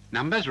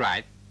 Number's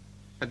right,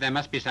 but there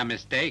must be some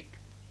mistake.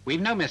 We've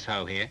no Miss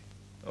Ho here.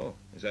 Oh,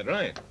 is that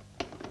right?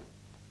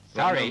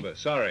 Sorry. Wrong number.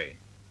 Sorry.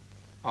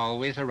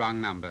 Always a wrong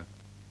number.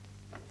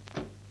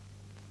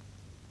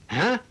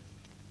 Huh?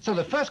 So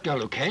the first girl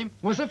who came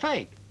was a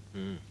fake?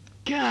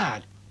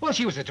 God! Well,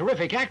 she was a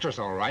terrific actress,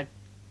 all right.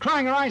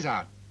 Crying her eyes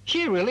out.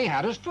 She really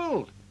had us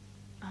fooled.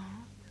 Oh.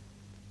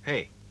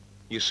 Hey,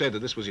 you said that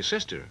this was your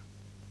sister.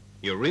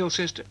 Your real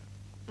sister?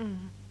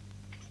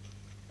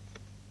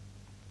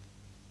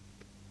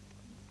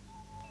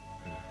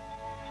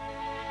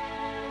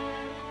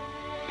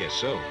 Guess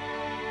so.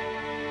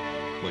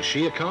 Was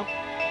she a cop?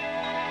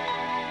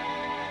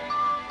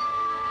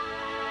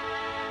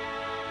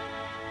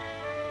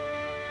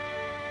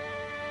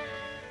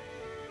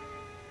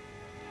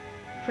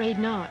 Afraid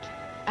not.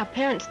 Our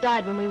parents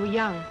died when we were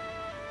young.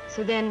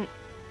 So then,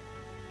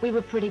 we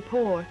were pretty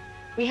poor.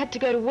 We had to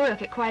go to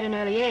work at quite an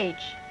early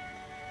age.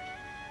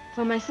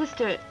 Well, my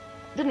sister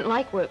didn't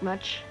like work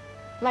much,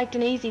 liked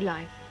an easy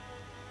life.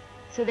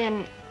 So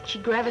then, she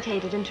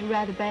gravitated into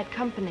rather bad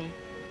company.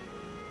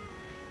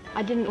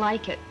 I didn't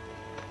like it.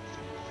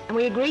 And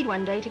we agreed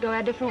one day to go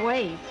our different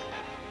ways.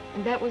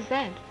 And that was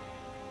that.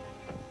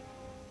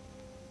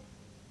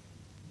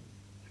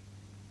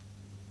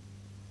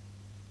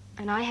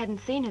 And I hadn't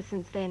seen her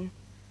since then.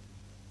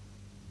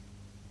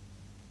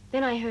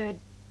 Then I heard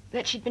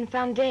that she'd been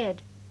found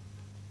dead.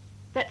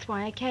 That's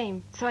why I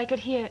came, so I could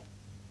hear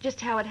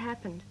just how it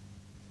happened.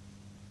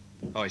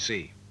 Oh, I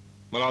see.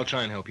 Well, I'll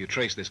try and help you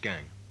trace this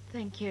gang.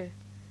 Thank you.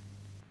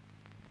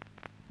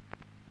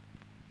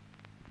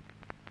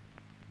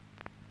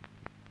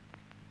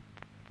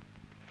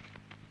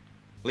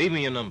 Leave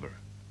me your number.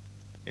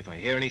 If I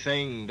hear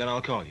anything, then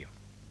I'll call you.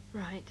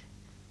 Right.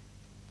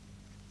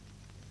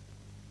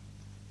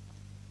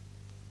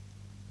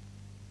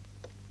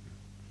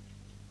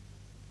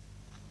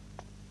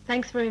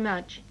 Thanks very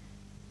much.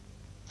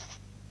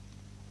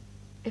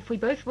 If we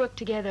both work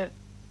together,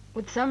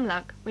 with some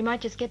luck, we might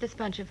just get this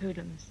bunch of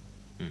hoodlums.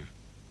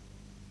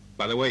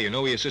 By the way, you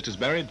know where your sister's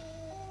buried?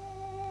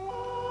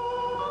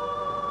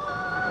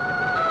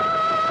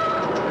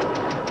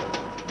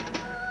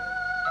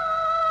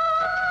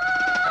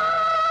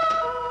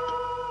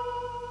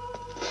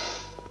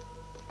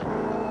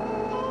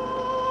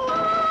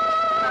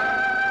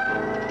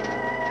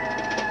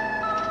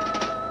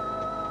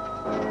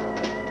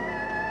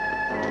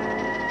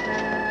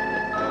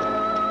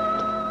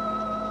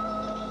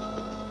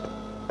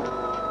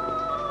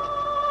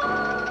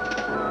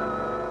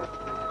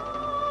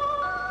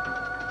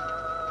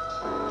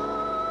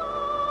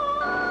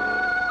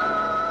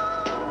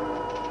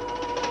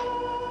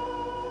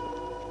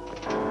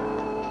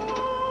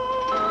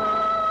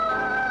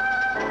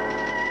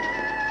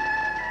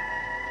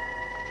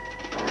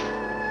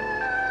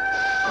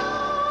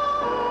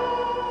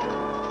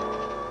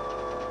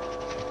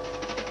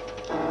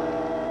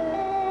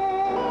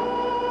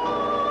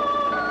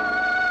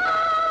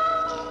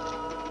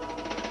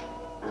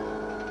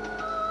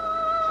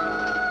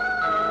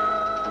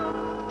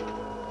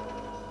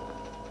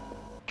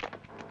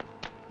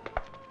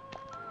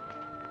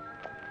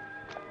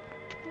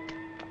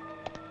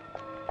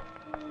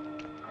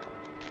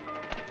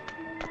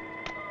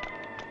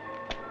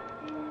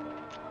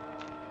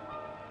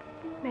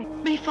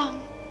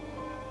 Fong.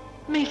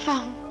 Mei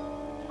Fong.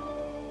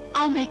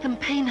 I'll make them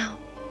pay now.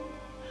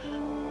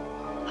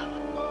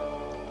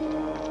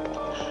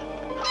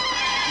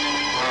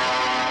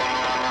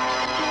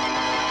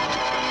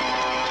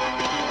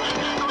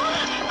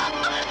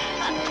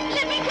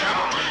 Let me go!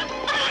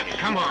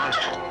 Come on.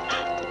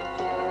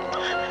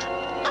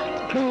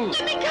 Move.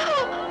 Let me go!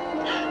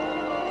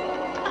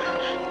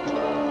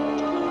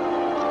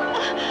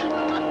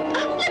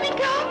 Let me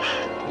go!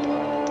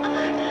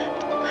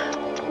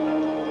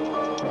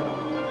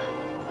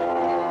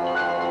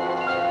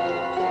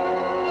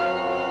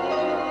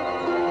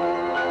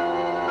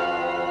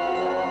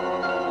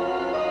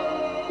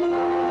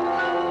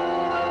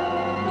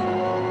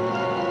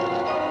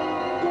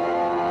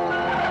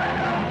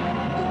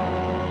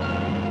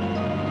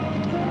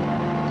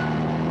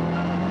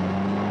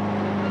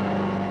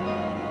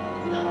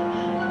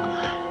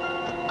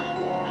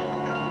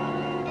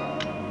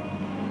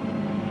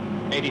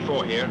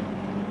 Here.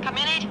 Come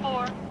in,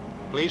 84.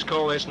 Please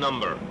call this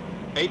number,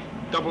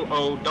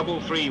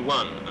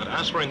 800331, and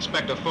ask for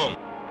Inspector Fong.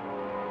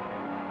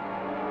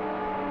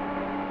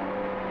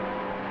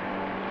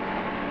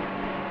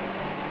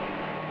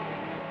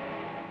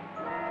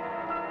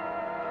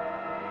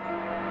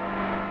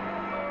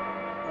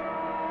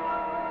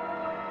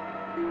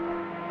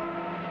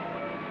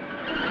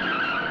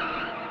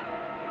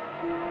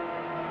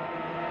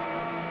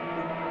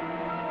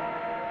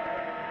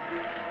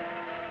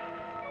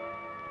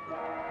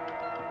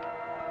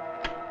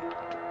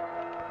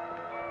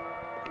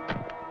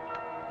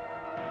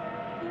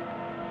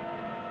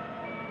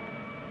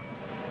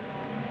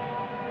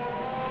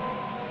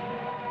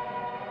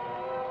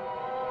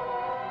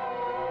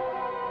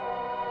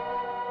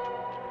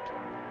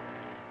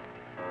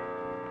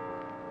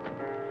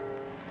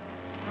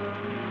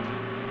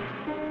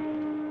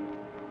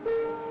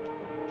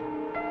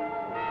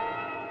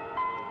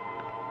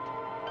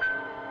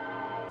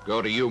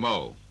 Go to Chu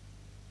Mu.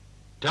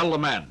 Tell the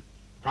men.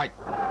 Right.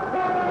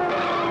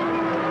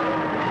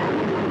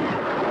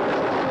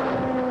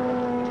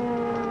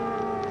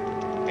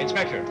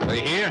 Inspector. They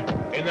here?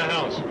 In the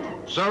house.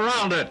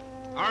 Surrounded.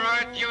 All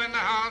right, you in the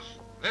house.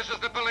 This is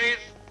the police.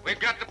 We've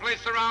got the place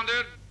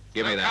surrounded.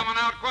 Give me They're that. coming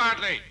out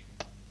quietly.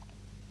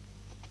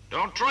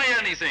 Don't try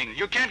anything.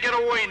 You can't get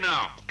away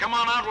now. Come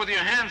on out with your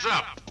hands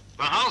up.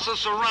 The house is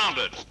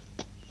surrounded.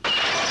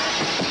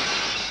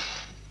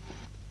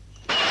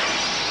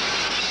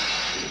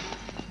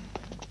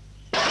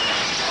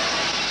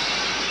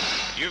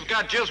 You've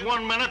got just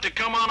 1 minute to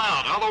come on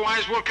out.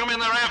 Otherwise, we'll come in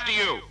there after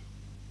you.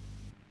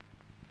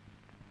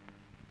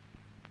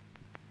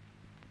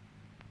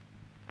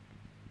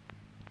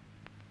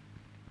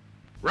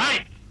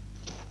 Right.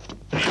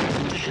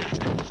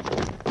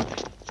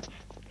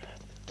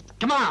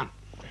 Come on.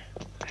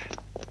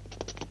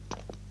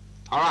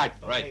 All right.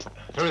 Right.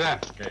 Through there.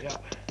 Okay. Yeah.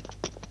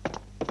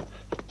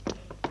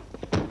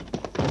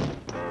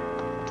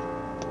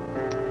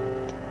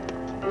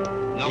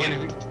 See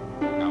anything?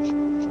 No.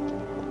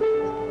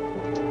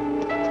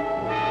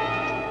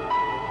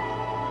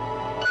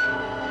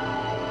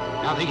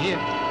 Nothing here.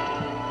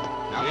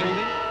 Nothing.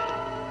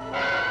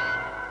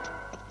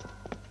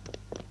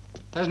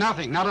 There's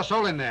nothing. Not a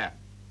soul in there.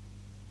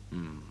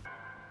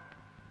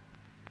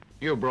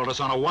 You brought us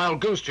on a wild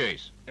goose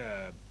chase.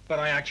 But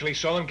I actually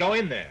saw them go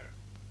in there.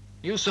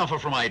 You suffer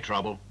from eye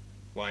trouble.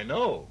 Why,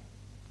 no.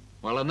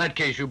 Well, in that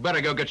case, you better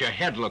go get your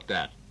head looked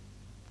at.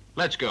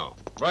 Let's go.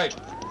 Right.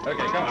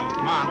 Okay, come on.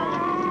 Come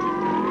on.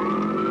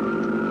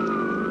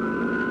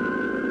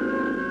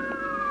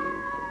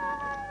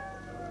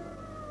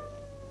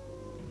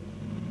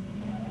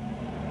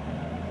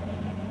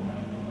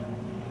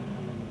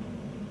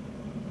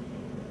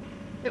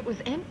 It was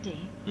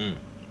empty.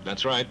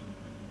 That's right.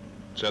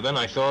 So then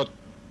I thought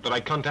that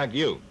I'd contact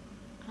you.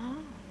 Oh.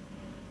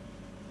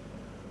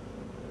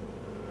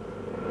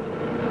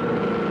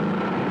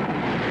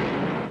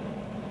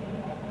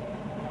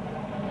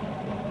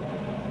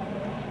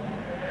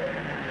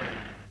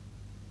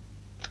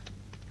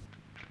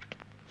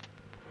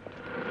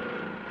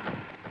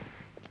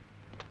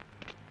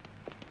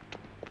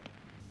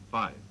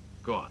 Five.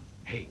 Go on.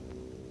 Hey,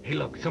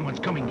 look, someone's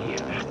coming here.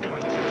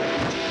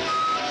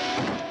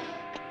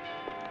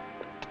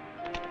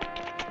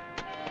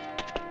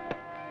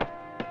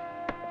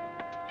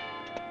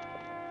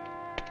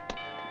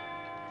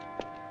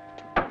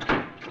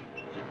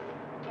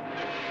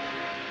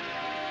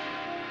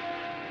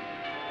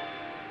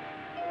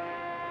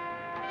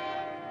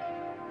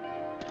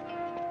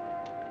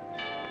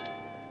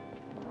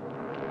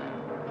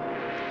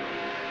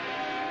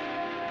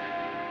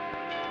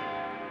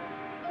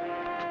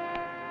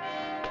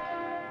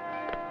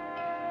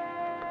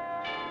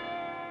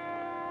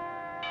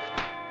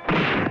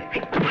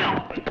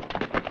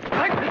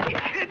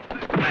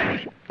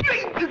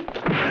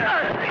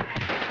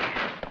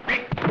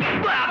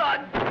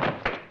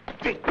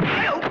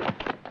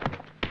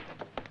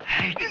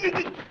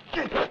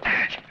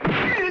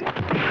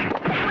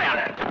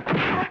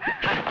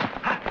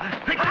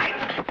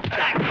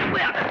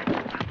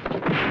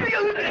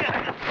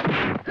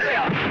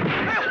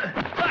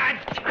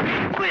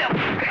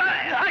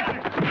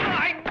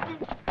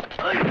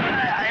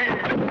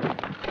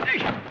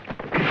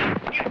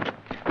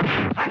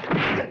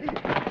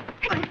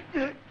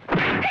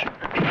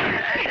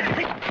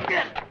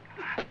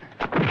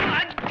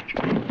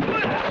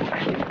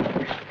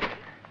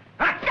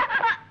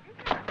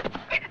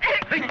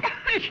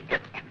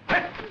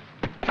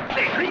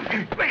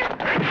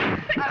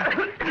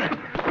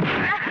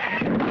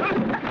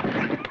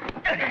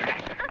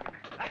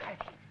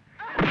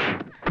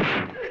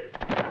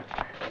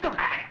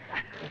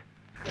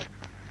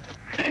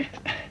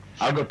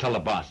 I'll go tell the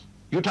boss.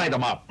 You tie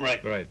them up.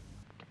 Right. Right.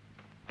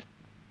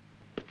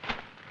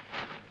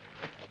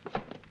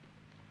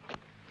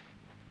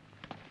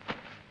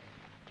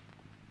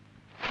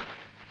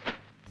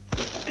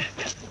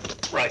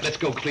 Right, let's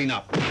go clean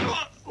up.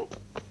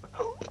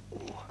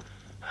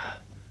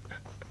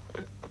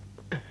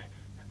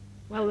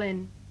 Well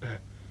then,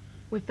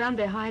 we've found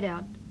their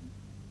hideout.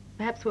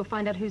 Perhaps we'll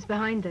find out who's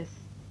behind this.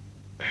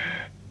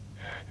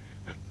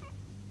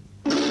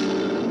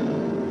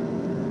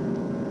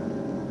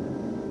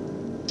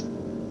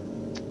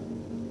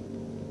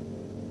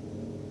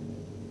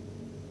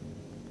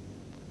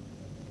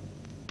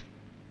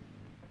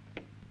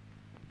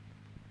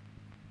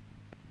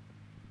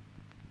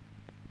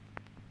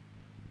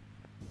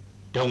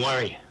 Don't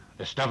worry.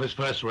 The stuff is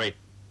first rate.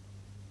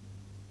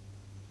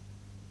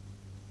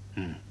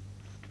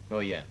 Oh,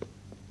 yeah.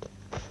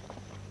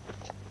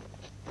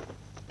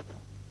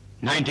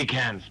 90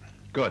 cans.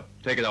 Good.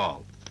 Take it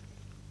all.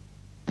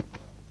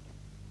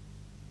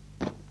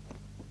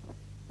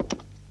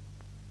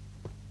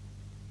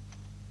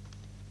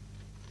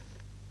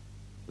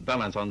 The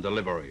balance on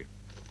delivery.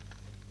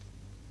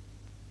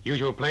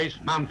 Usual place,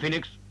 Mount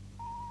Phoenix.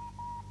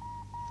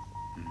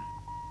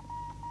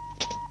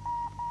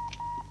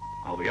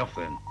 I'll be off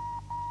then.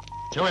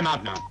 Show him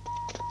out now.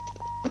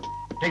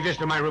 Take this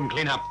to my room,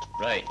 clean up.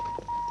 Right.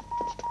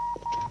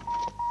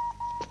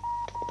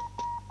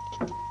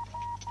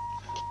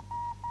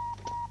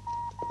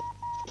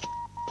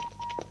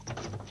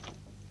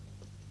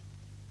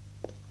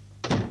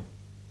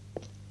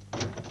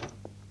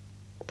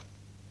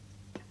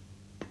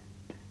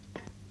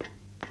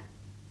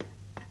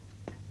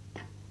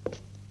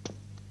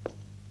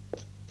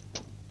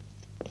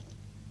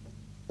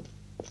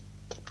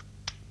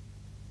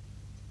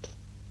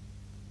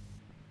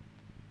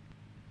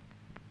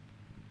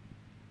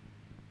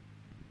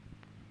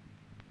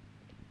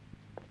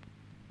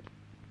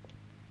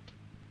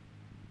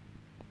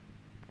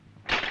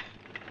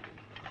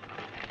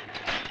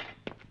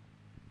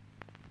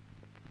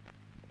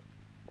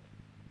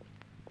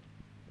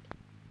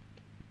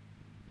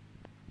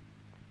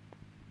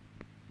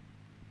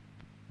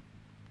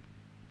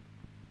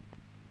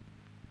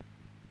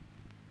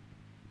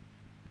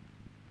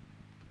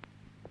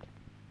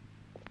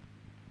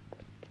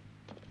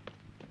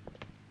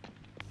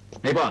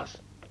 Hey, boss.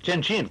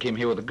 Chien Chen came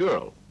here with a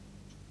girl.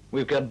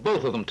 We've got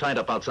both of them tied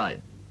up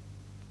outside.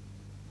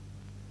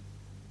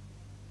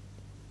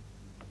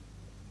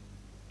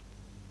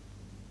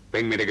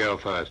 Bring me the girl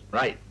first.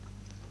 Right.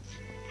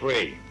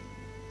 3.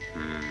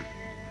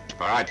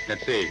 All right,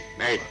 let's see.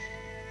 8.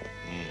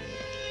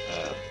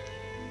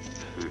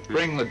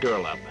 Bring the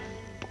girl up.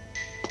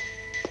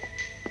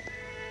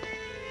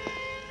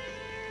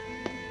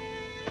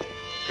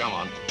 Come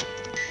on.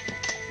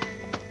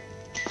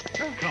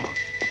 Come on.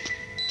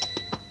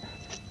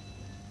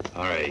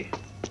 All right.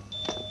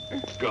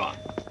 Go on.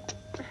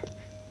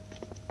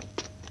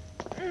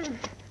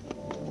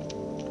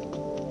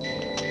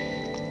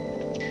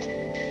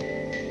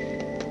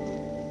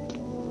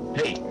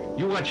 Hey,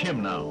 you watch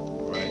him now.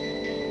 Right.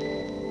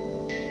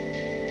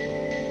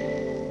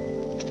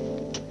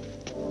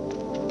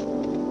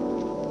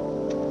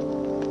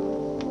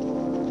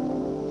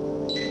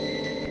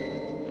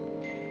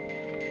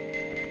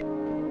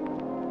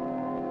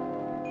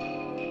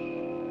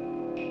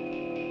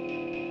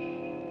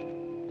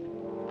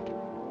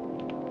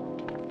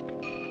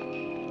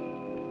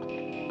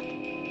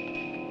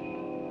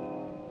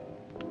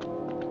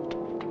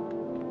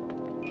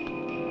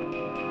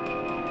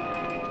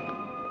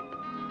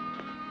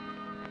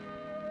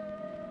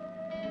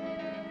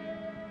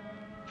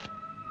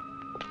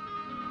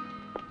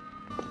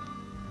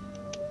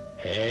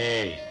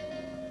 Hey.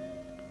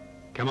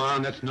 Come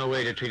on, that's no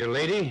way to treat a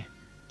lady.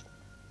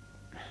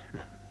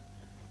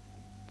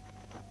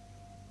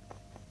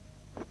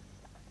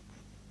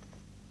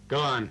 Go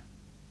on.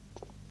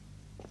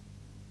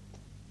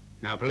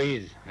 Now,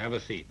 please, have a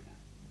seat.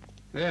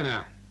 There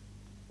now.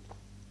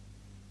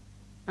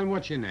 And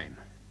what's your name?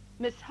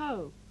 Miss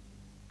Ho.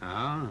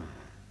 Ah.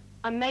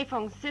 I'm Mei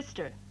Fong's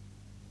sister.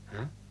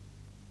 Huh?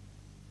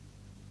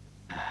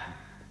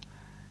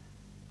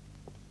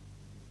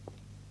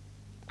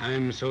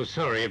 I'm so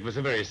sorry. It was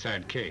a very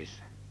sad case.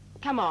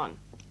 Come on.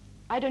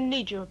 I don't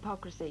need your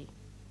hypocrisy.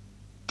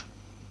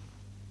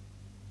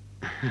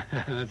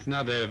 That's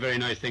not a very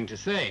nice thing to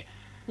say.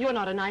 You're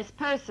not a nice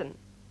person.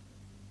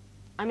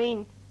 I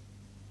mean,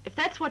 if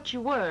that's what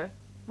you were,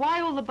 why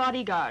all the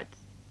bodyguards?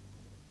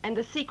 And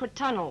the secret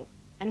tunnel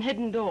and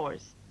hidden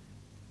doors?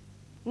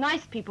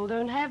 Nice people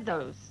don't have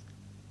those.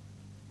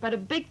 But a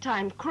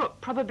big-time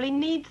crook probably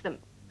needs them.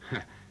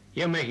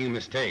 You're making a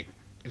mistake.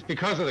 It's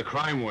because of the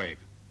crime wave.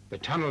 The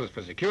tunnel is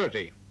for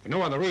security, for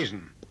no other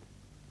reason.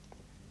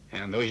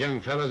 And those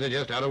young fellas are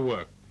just out of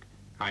work.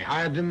 I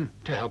hired them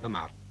to help them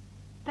out.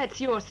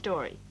 That's your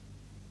story.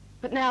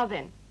 But now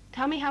then,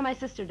 tell me how my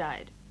sister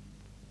died.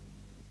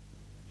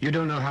 You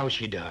don't know how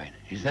she died,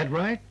 is that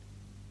right?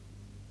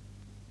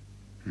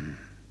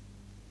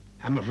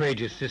 I'm afraid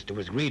your sister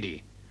was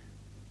greedy.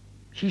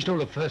 She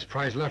stole a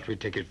first-prize lottery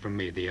ticket from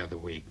me the other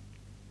week.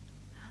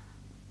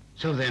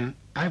 So then,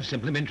 I've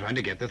simply been trying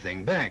to get the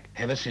thing back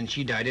ever since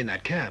she died in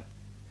that cab.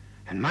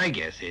 And my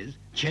guess is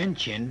Chien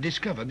Chen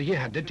discovered that he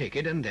had the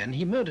ticket and then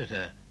he murdered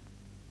her.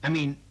 I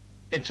mean,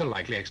 it's a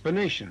likely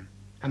explanation.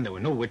 And there were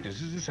no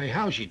witnesses to say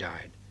how she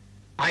died.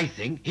 I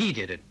think he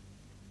did it.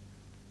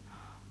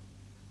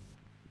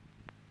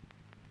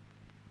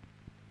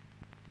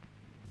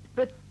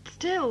 But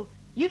still,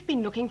 you've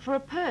been looking for a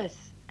purse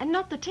and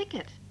not the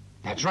ticket.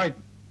 That's right.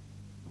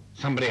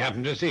 Somebody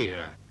happened to see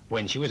her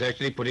when she was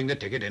actually putting the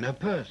ticket in her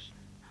purse.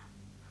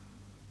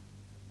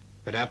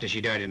 But after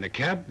she died in the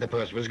cab, the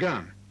purse was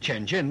gone.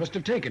 Chien Chen must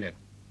have taken it.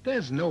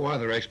 There's no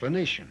other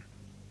explanation.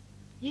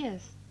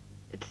 Yes,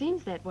 it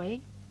seems that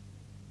way.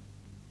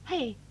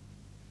 Hey,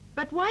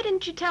 but why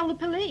didn't you tell the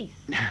police?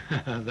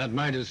 That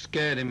might have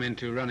scared him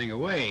into running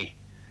away.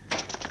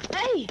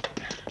 Hey!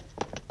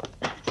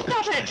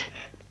 Stop it!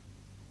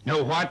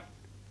 Know what?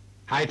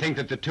 I think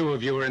that the two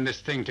of you are in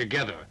this thing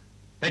together.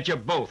 That you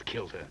both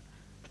killed her.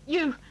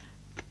 You're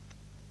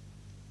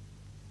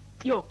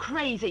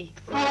crazy.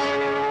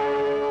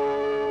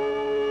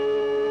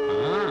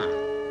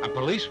 A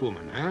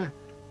policewoman, huh?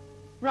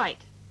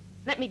 Right.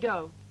 Let me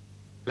go.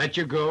 Let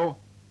you go?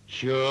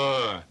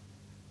 Sure.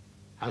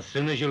 As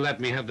soon as you let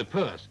me have the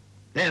purse,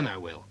 then I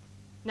will.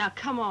 Now,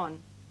 come on.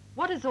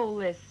 What is all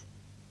this?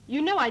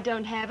 You know I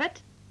don't have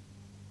it.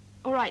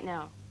 All right,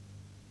 now.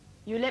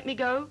 You let me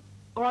go,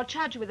 or I'll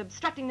charge you with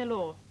obstructing the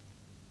law.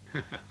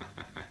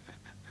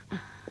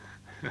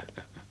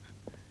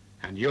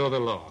 And you're the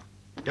law.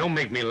 Don't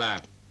make me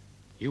laugh.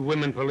 You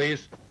women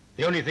police,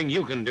 the only thing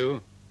you can do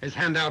is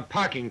hand out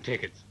parking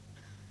tickets.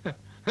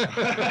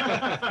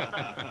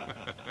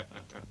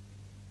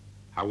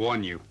 I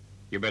warn you,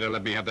 you better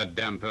let me have that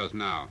damn purse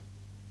now.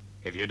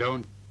 If you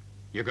don't,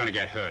 you're gonna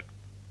get hurt.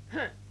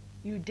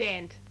 You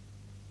daren't.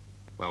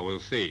 Well, we'll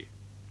see.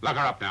 Lock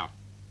her up now.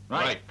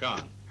 Right,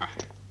 gone.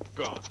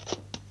 Gone.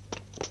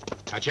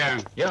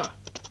 Chang, Yeah.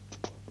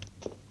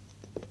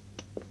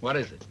 What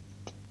is it?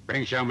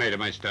 bring Ho Mei to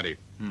my study.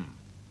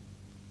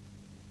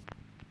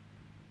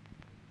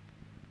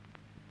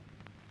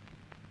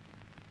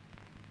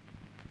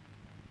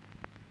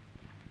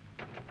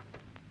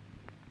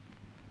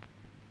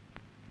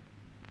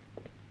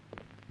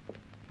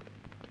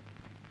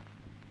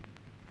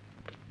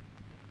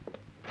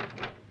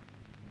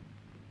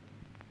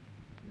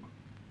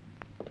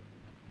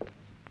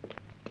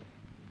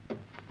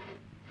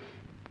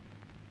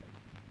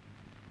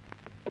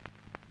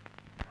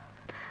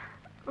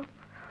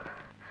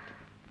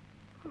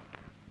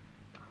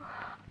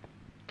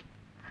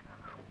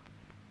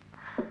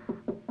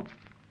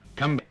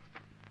 Come back.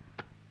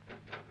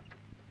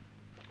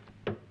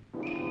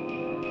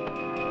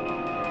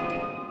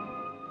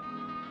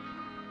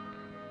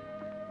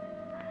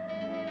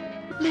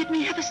 Let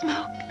me have a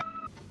smoke.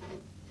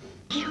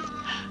 You.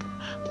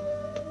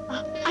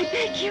 I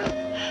beg you.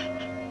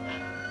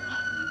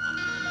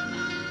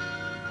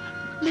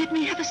 Let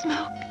me have a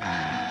smoke.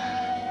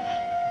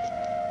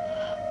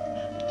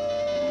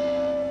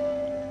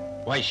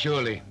 Why,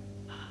 surely.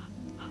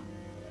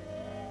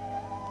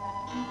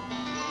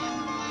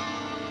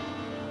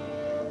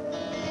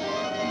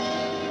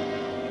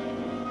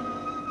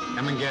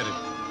 Come and get it.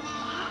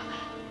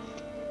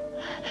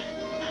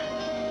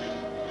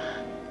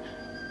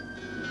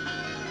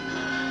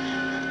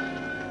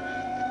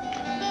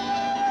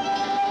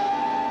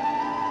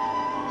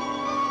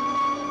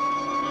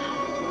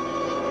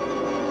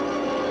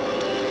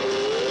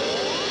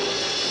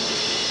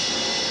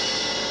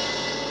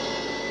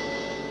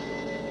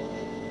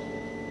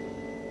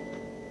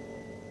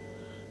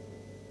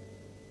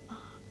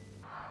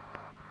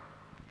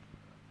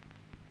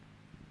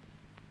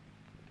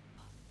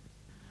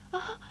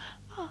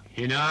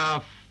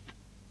 Enough.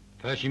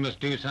 First you must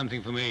do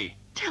something for me.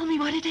 Tell me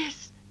what it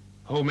is.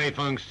 Ho Mei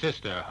Fong's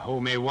sister, Ho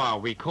Mei.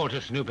 We caught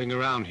her snooping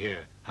around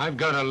here. I've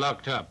got her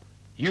locked up.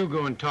 You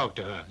go and talk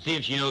to her. See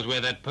if she knows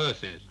where that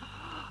purse is.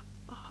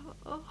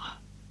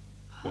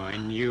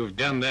 When you've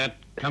done that,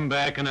 come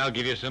back and I'll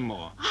give you some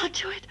more. I'll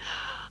do it.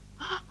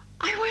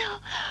 I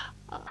will.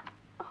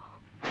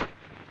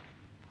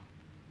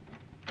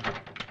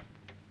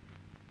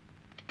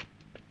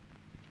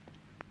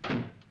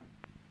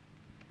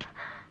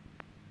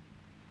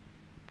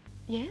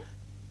 Yes?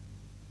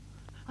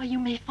 Are you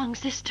Mei Fong's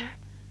sister?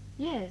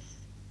 Yes.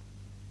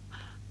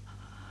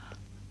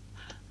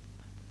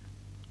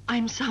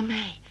 I'm Ho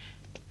Mei.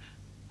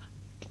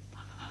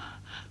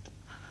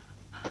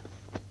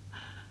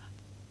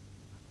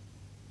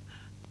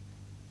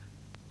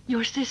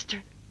 your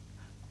sister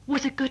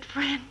was a good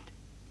friend.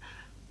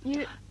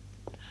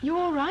 You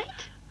all right?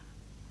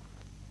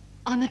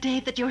 On the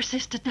day that your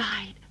sister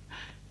died,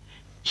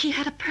 she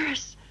had a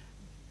purse.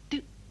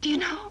 Do you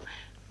know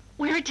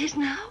where it is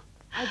now?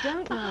 I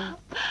don't know.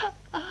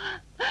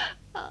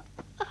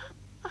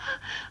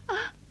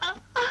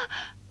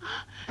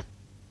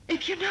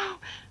 If you know,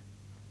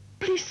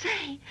 please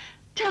say,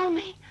 tell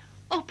me.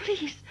 Oh,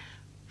 please,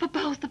 for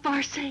both of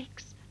our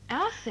sakes.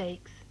 Our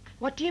sakes?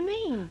 What do you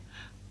mean?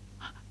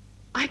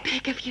 I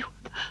beg of you.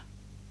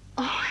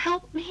 Oh,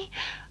 help me.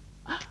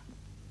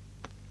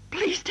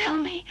 Please tell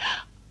me.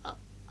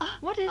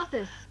 What is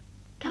this?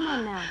 Come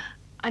on now.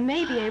 I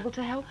may be able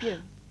to help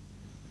you.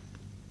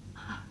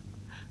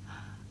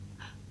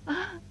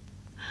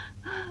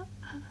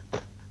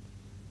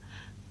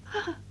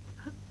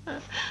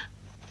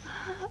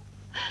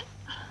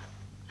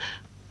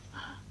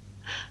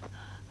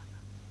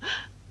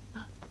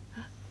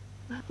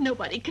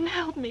 Nobody can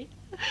help me.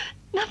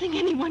 Nothing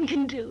anyone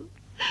can do.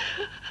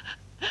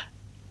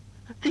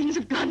 Things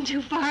have gone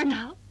too far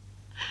now.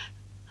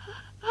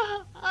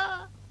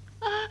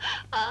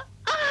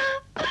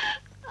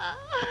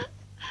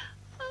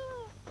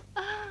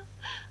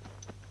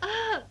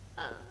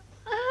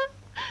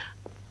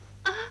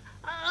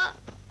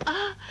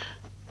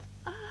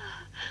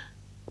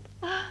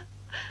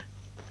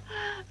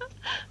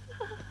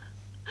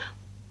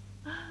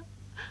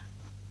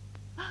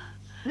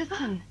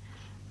 Listen.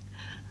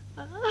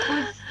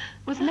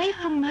 Was Mei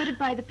Fong murdered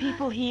by the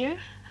people here?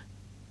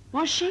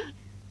 Was she?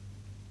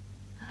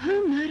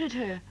 Who murdered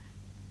her?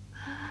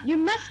 You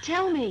must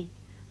tell me.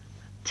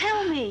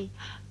 Tell me.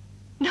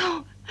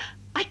 No,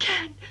 I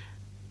can't.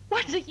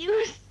 What's the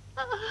use?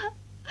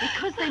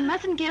 Because they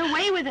mustn't get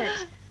away with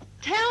it.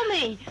 Tell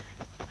me.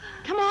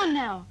 Come on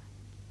now.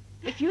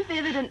 If you've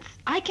evidence,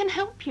 I can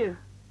help you.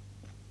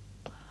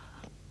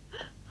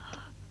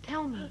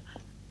 Tell me.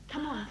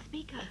 Come on,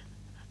 speak up.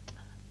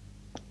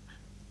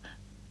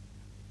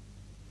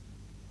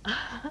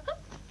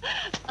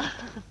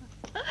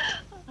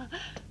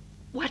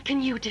 What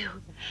can you do?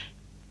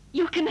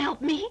 You can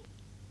help me?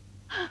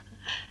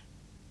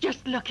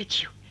 Just look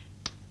at you.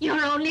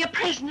 You're only a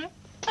prisoner.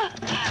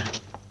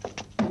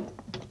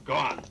 Go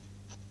on.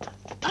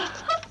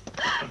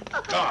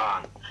 Go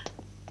on.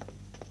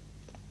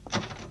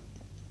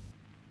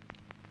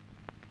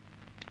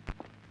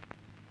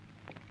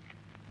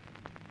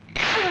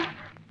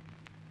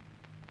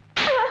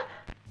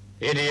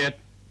 Idiot.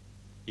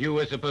 You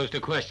were supposed to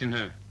question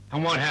her.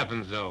 And what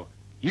happens, though?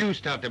 You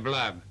start to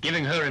blab,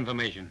 giving her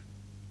information.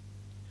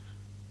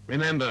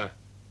 Remember,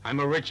 I'm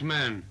a rich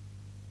man,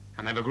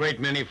 and I have a great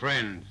many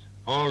friends,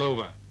 all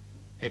over.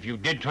 If you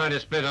did try to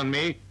split on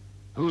me,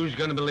 who's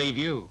gonna believe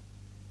you?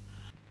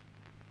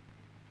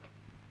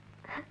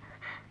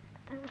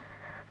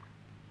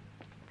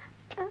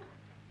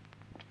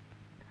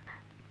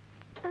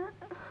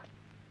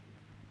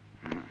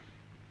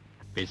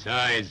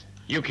 Besides,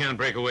 you can't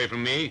break away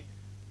from me.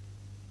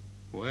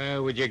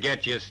 Where would you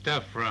get your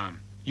stuff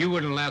from? You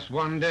wouldn't last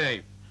one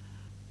day.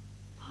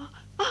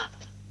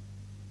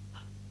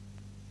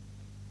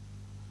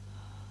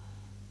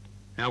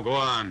 Now go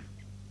on.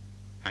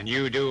 And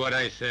you do what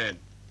I said.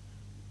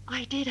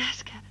 I did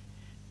ask her.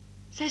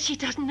 Says she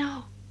doesn't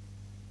know.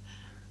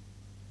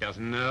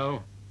 Doesn't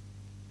know?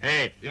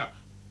 Hey. Yeah.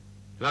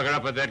 Look her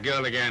up at that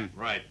girl again.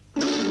 Right.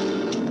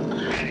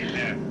 Annie,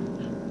 there.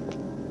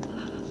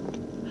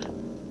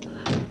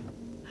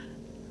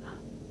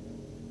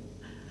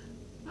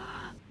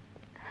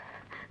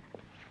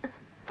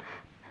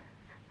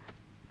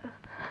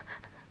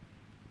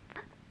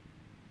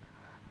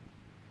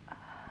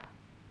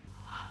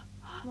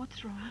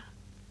 What's wrong?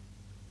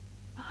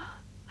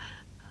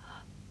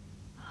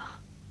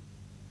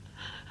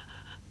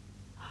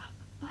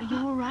 Are you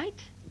all right?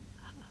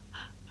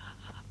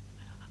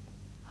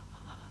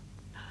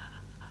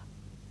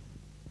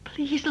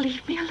 Please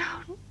leave me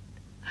alone.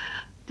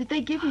 Did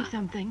they give you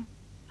something?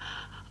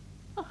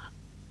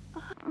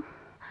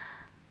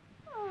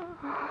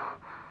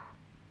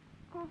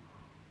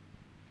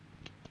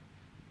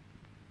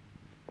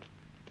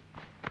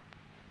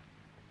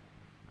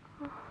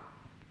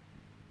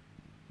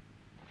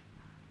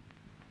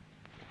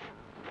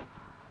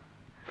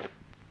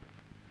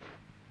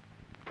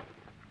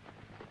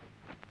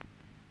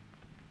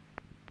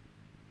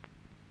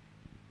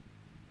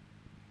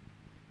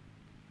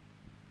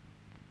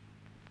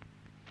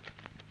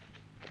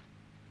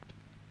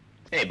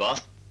 Hey,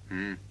 boss.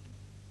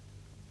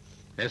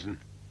 Listen,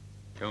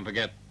 don't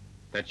forget,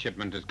 that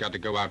shipment has got to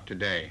go out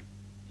today.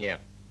 Yeah.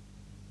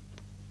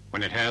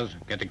 When it has,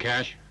 get the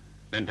cash,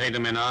 then pay the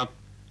men off,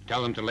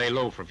 tell them to lay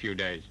low for a few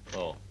days.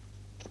 Oh.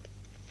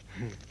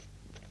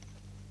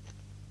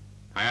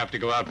 I have to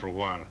go out for a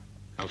while.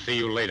 I'll see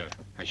you later.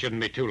 I shouldn't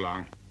be too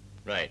long.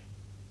 Right.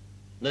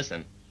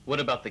 Listen, what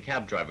about the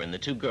cab driver and the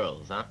two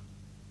girls, huh?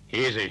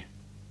 Easy.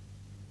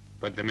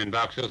 Put them in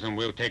boxes and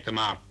we'll take them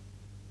out.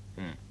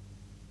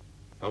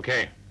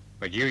 Okay,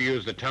 but you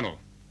use the tunnel.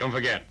 Don't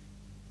forget.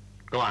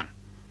 Go on.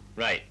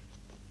 Right.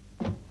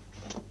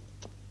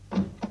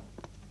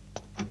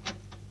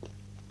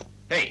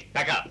 Hey,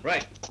 back up.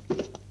 Right.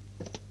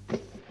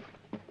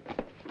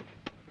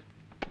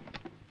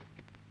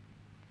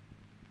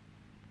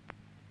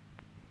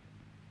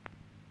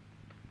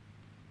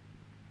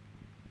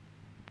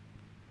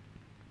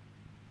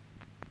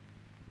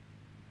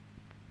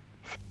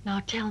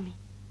 Now tell me,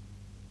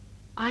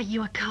 are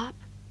you a cop?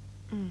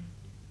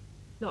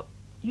 Look,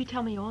 you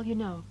tell me all you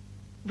know.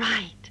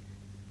 Right.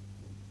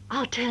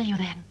 I'll tell you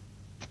then.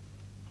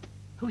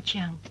 Ho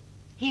Chang,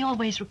 he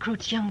always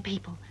recruits young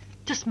people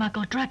to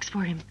smuggle drugs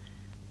for him.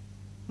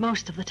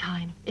 Most of the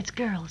time, it's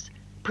girls,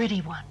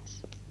 pretty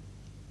ones.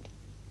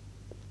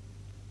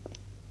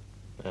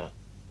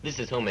 This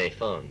is Ho Mei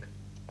Fong.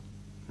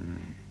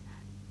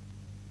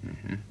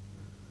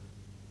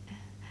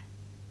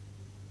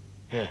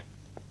 Yeah.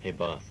 Hey,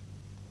 boss.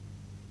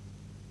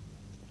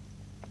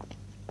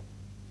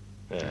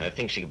 I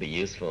think she could be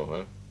useful,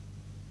 huh?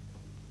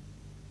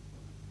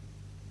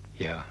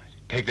 Yeah.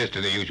 Take this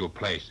to the usual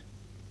place.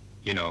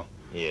 You know.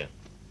 Yeah.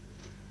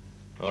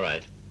 All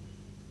right.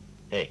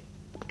 Hey,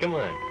 come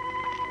on.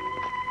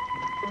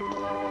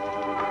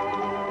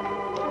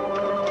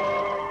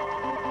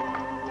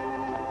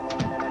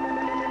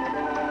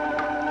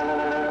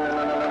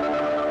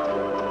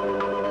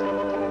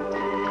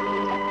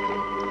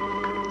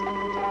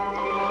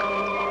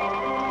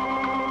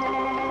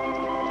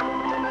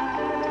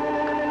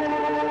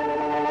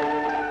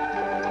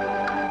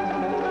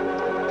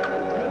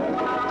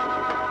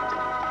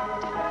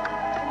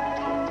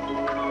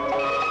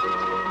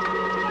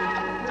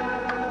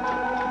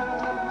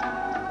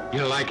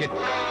 You like it? Come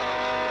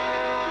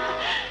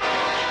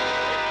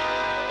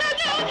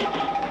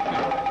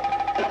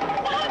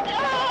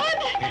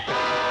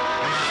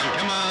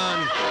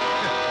on.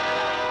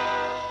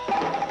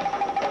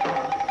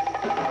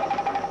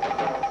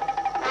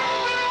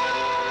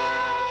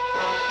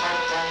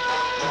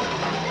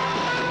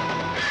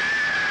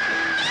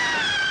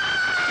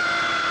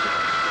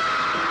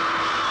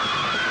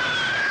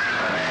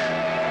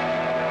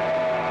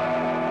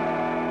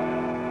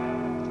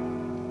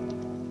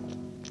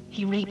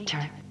 He raped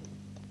her.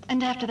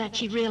 And after that,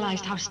 she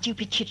realized how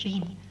stupid she'd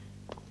been.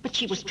 But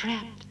she was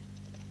trapped.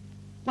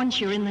 Once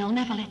you're in, they'll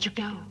never let you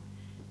go.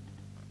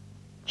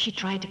 She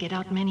tried to get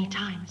out many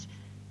times.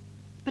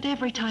 But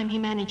every time he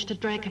managed to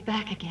drag her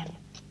back again.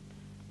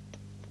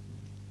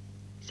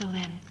 So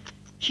then,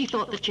 she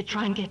thought that she'd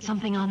try and get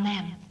something on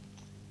them.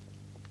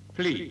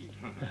 Please.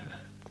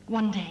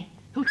 One day,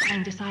 Ho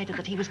Chang decided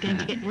that he was going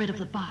to get rid of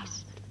the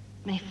boss.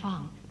 Mei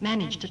Fong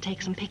managed to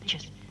take some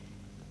pictures.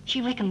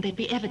 She reckoned there'd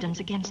be evidence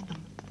against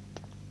them.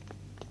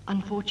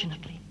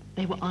 Unfortunately,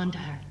 they were onto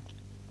her.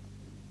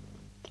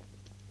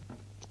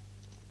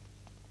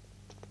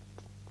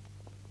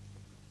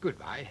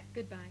 Goodbye.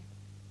 Goodbye.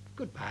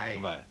 Goodbye.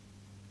 Goodbye.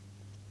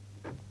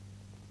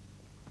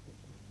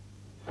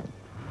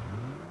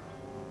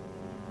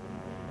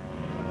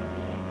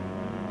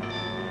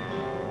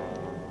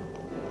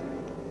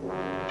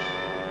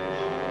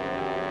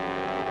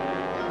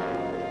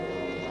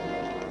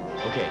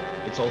 Okay,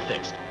 it's all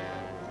fixed.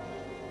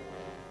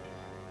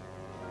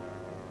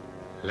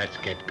 Let's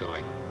get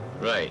going.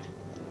 Right.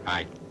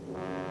 Right.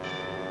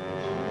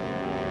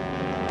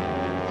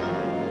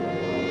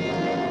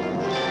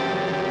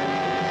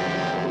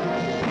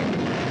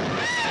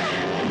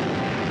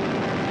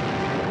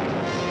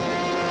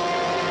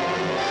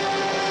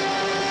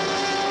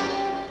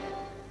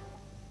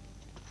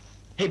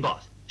 Hey,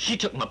 boss, she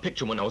took my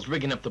picture when I was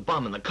rigging up the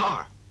bomb in the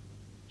car.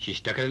 She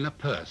stuck it in a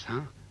purse,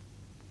 huh?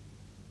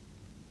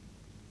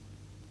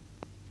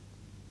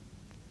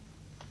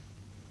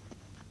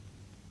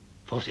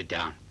 Force it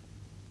down.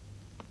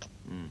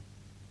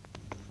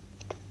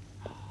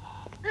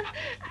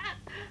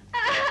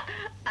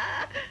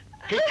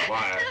 Keep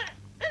quiet.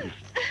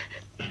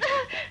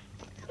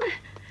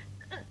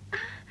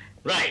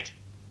 Right.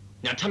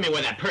 Now tell me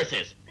where that purse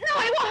is. No,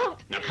 I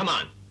won't. Now come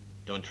on.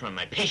 Don't try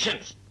my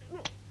patience.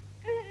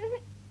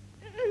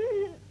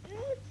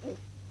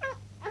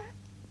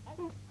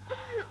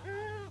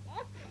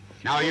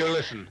 Now you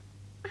listen.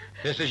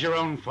 This is your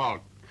own fault.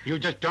 You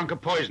just drunk a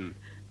poison.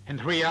 In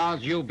 3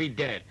 hours, you'll be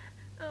dead.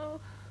 Oh.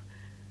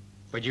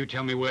 But you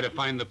tell me where to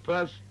find the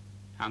purse,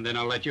 and then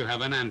I'll let you have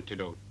an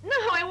antidote. No,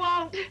 I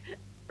won't.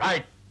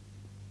 Right.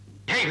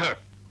 Take her.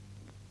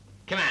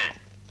 Come on.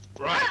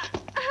 Right.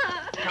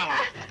 Come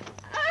on.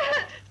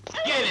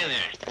 Get in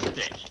there,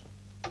 bitch.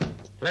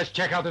 Let's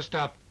check out the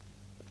stuff.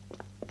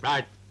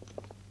 Right.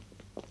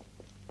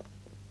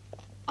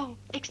 Oh,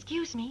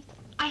 excuse me.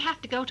 I have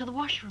to go to the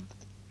washroom.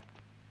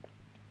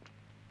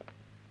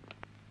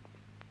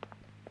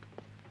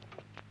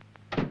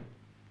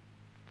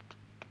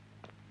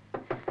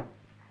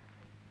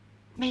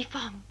 Mei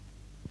Fong.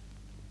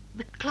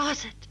 The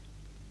closet.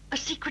 A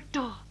secret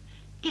door.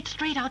 Get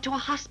straight out to a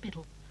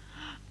hospital.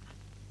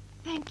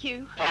 Thank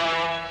you.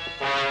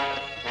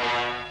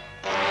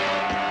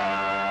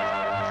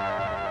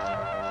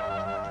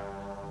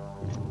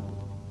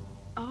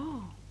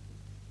 Oh.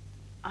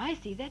 I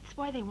see. That's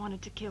why they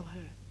wanted to kill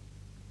her.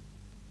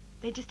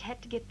 They just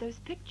had to get those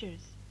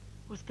pictures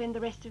or spend the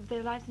rest of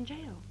their lives in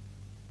jail.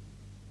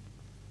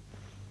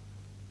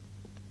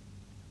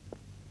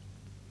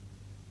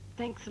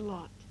 Thanks a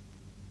lot.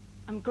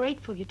 I'm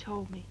grateful you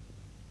told me.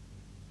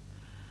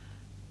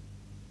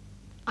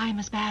 I'm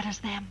as bad as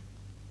them.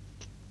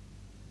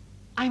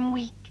 I'm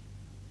weak,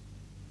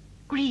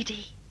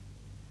 greedy,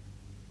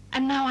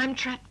 and now I'm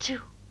trapped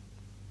too.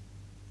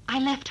 I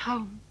left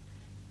home,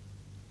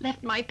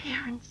 left my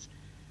parents.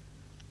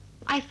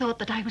 I thought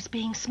that I was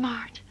being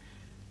smart,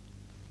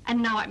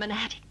 and now I'm an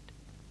addict,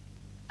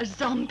 a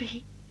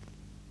zombie.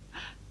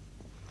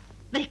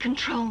 They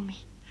control me.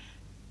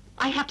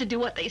 I have to do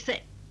what they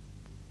say.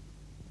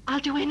 I'll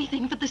do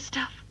anything for the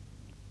stuff.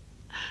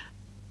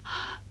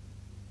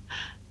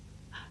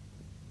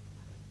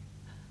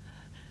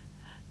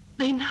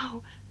 They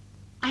know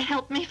I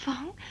helped Mei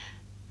Fong,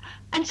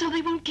 and so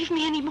they won't give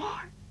me any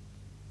more.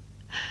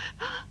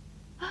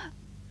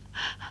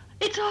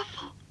 It's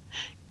awful.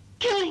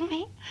 Killing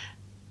me.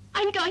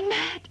 I'm going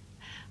mad.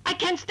 I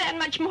can't stand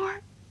much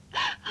more.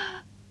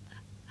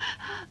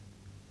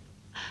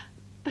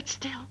 But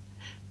still,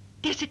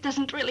 guess it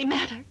doesn't really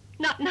matter.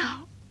 Not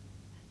now.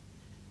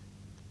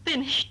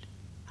 Finished.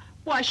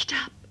 Washed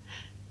up.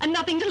 And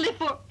nothing to live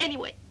for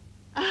anyway.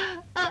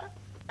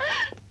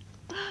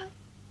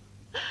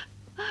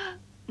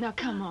 Now,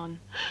 come on.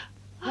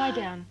 Lie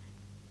down.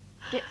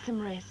 Get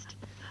some rest.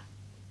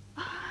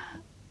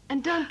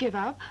 And don't give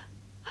up.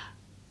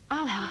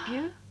 I'll help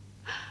you.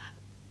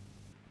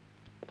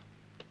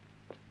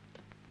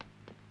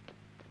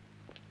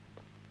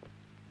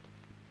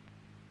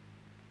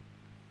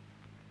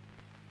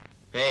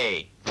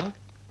 Hey. Huh?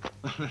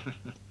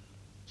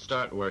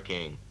 Start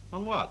working.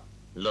 On what?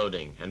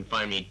 Loading, and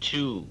find me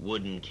 2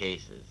 wooden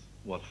cases.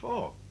 What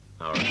for?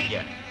 All right,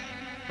 yes.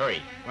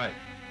 Hurry. Right.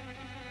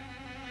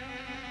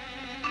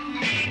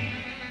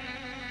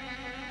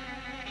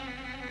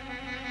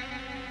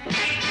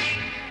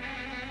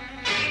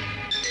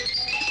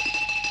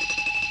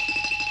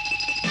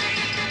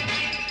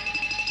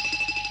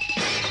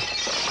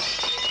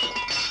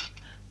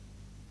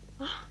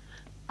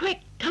 Quick,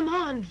 come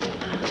on.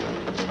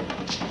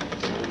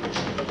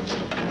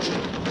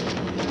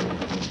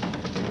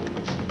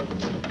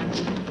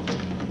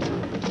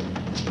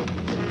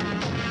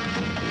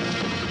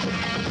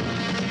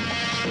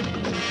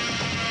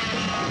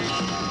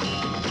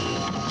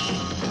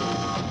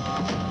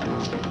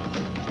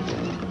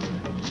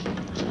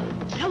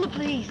 Tell the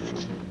police.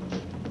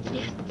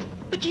 Yes,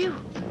 but you.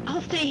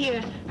 I'll stay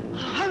here.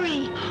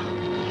 Hurry.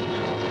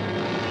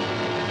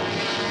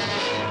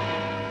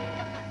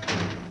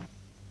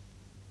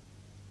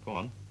 Go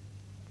on.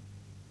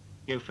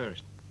 You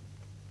first.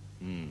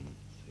 See.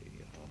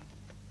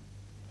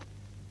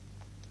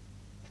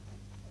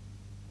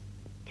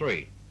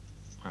 3.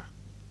 Huh.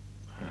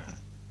 All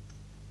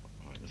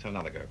right, let's have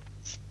another go.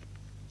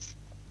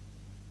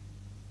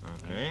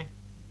 Okay.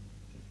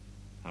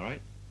 All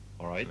right.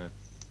 All right.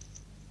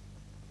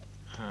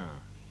 Huh.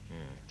 Yeah.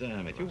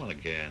 Damn it, you won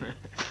again.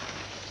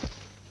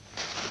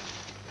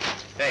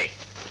 Hey.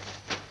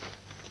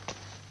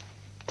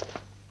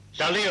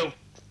 Xiao Liu.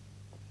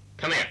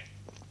 Come here.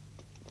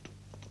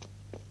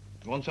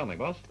 You want something,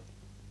 boss?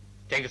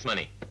 Take this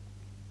money.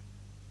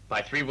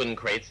 Buy 3 wooden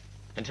crates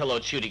and tell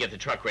old Chu to get the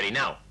truck ready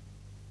now.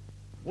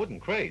 Wooden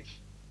crates?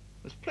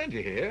 There's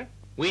plenty here.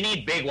 We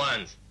need big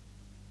ones.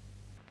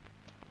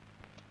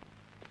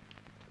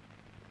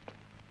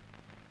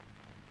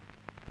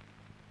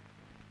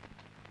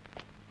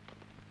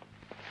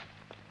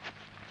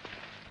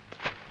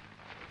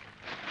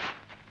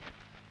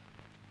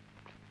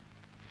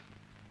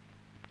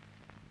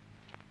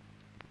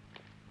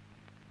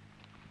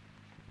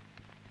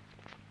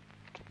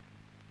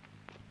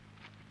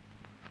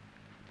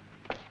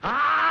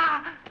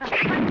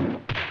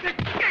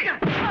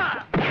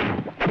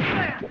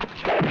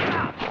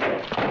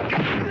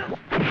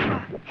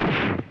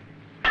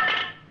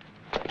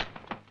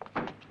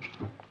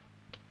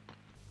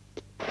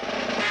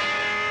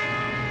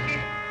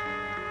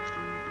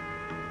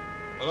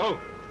 Hello?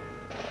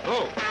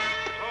 Hello?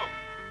 Hello,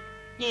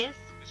 Yes?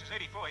 this is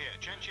 84 here,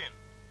 Chien Chen.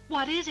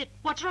 What is it?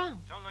 What's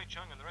wrong? Tell Mei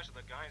Fong and the rest of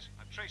the guys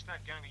I've traced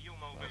that gang to Yu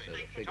Mo That's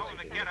village. a Tell them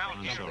to get out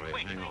I'm here sorry,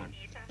 quick. hang on.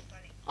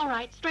 All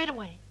right, straight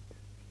away.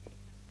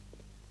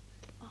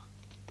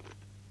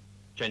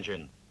 Chien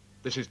Chen,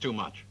 this is too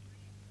much.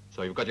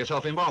 So you've got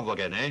yourself involved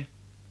again, eh?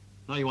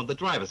 Now you want the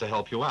drivers to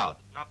help you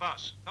out. Now,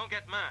 boss, don't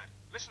get mad.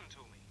 Listen to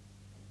me.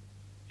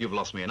 You've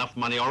lost me enough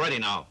money already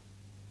now.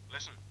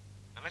 Listen,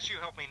 unless you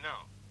help me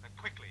now, and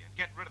quickly, and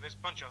get rid of this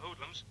bunch of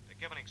hoodlums to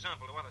give an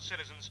example to other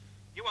citizens,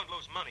 you won't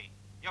lose money.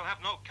 You'll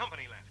have no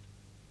company left.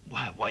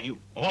 Why, you...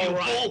 All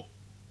right. fool!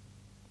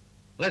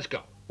 Let's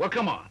go. Well,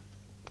 come on.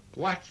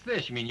 What's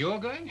this? You mean you're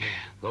going?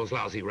 Those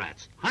lousy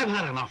rats. I've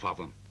had enough of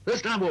them.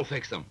 This time we'll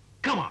fix them.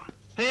 Come on.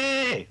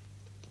 Hey!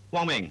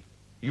 Wang Ming,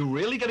 you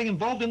really getting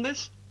involved in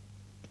this?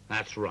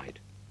 That's right.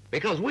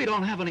 Because we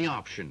don't have any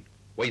option.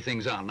 Way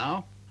things are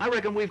now, I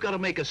reckon we've got to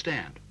make a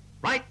stand.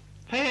 Right?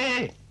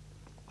 Hey!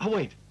 Oh,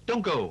 wait.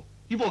 Don't go.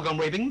 You've all gone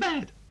raving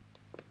mad.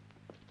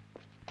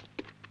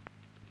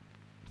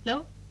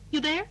 Hello?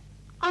 You there?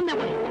 On their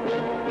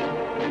way.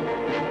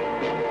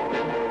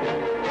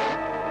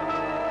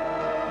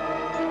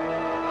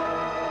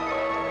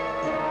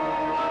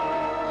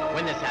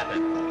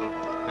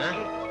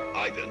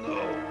 don't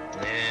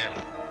know.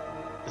 Yeah.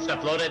 The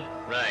stuff loaded?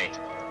 Right.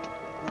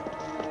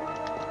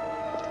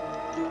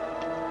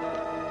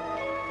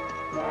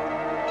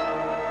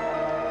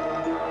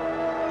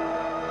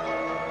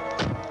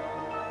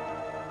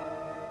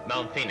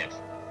 Mount Phoenix,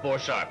 4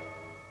 sharp.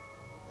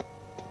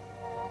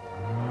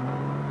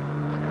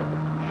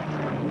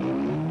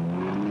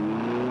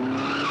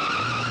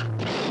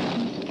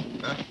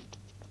 Huh?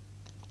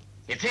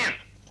 It's him!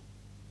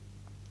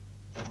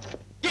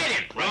 Get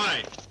him!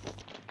 Right.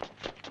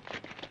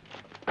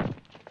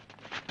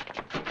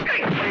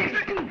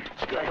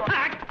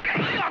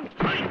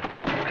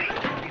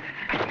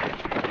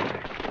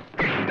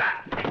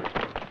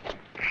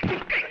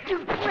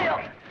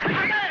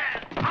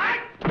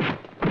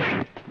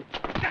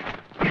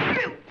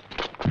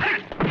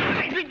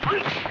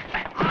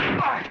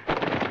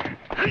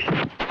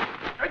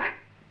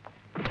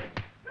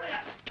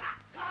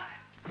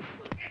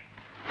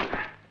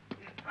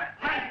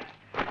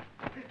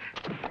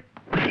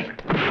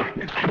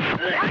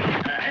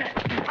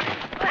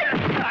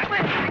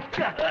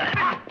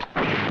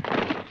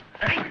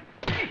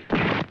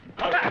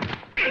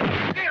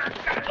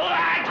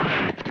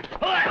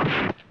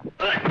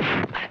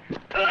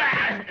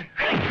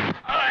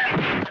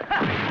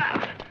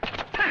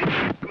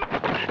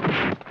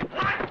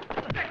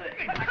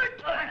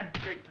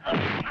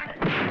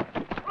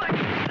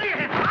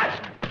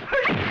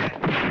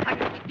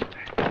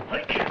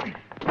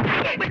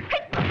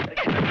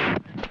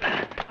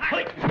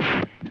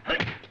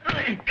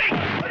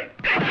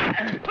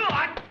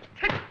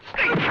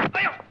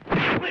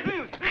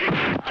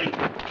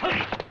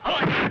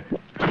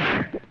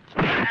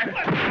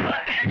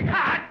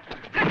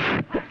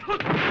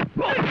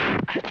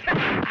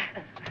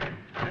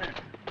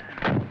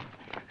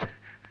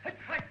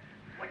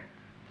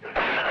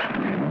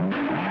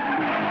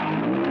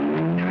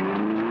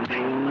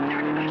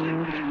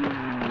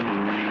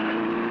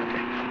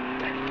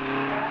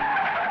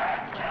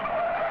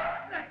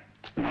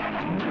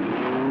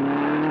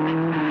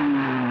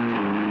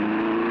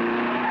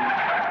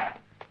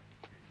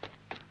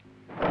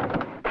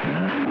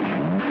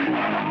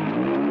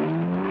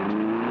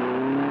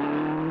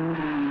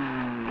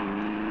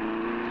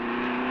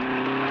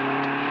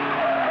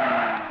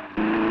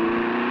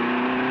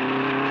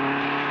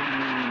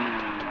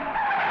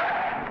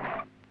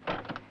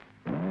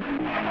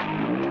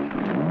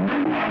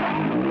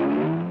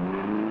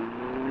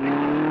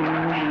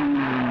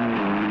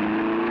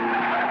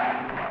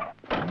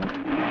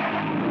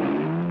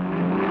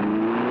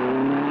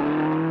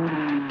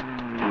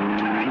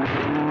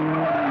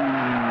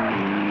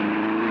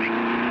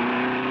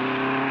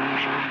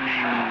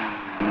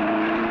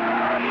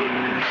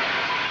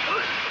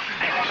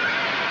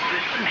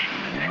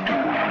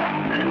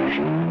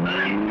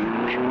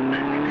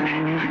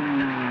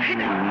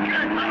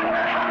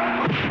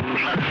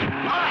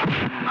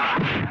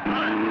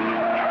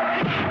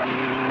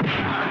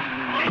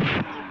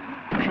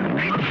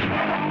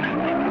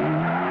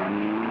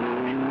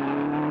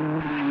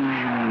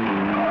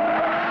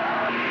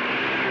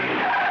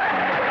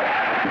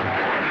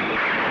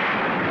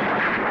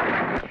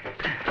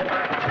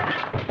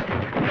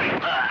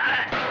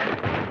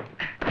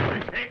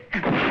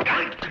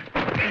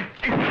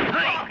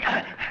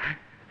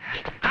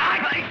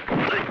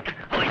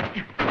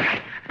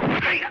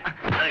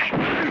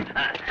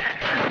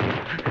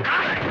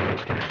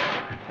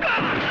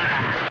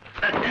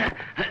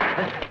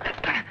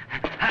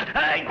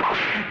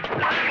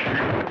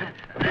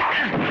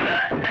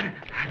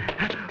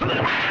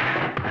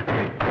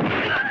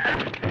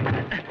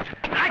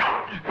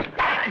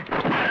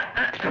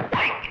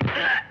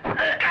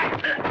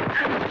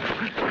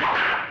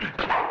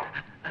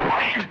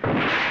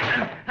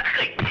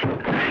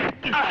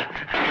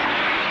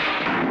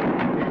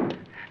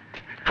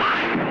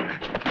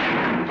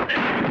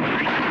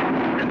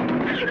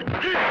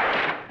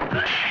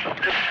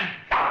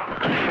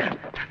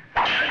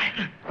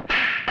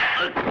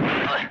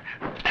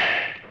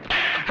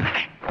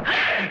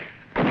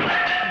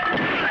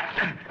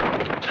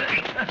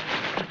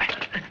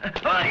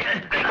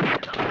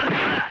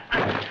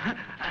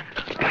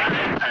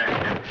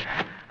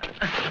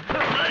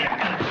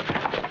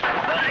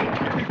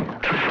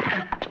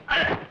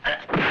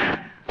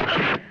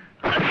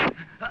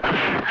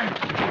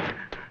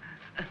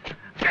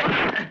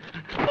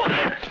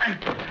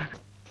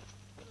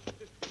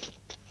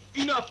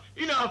 Enough!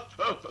 Enough!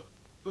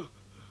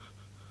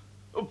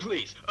 Oh,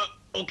 please.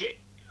 Okay.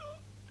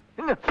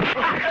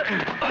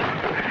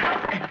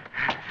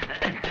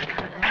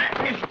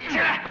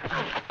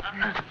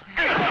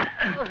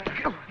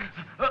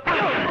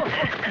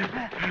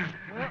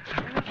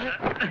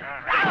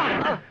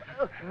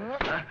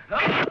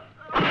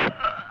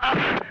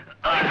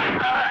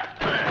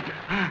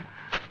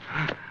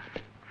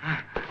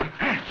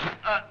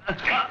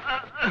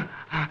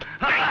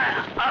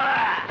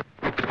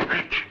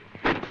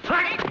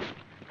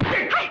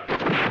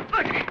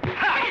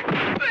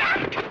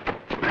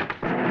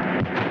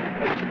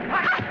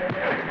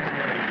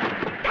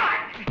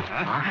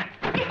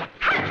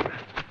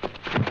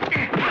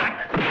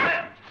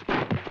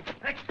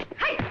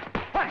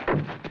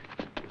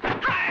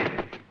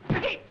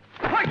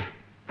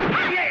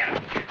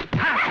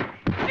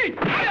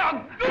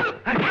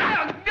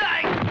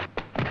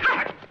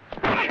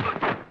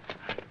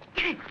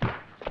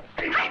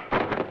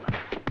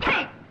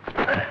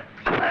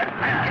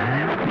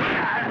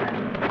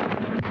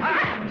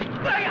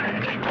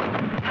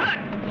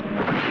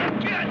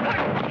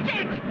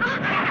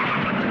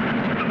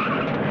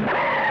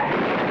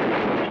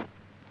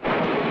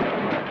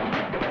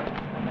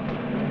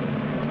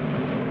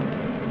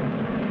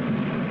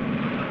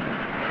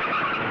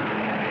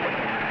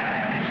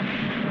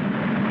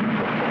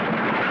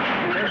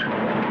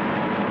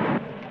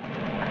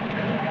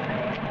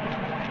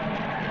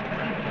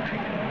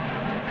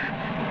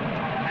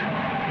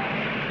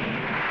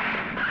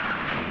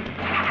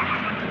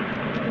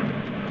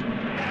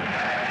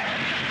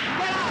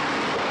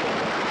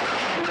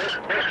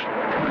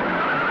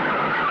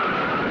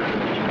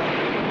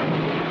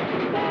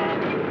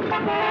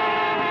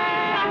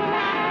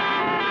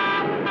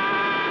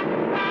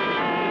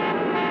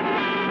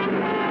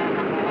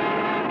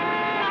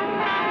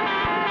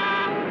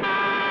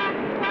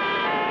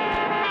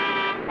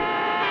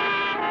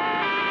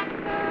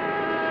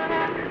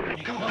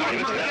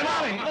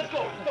 Let's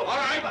go. All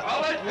right.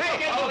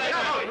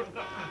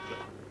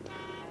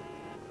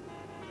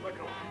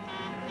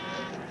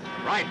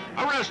 Right,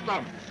 arrest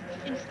them.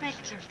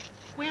 Inspector,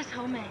 where's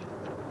Ho Mei?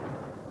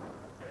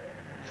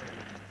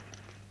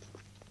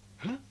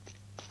 Huh?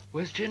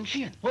 Where's Chien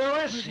Chen?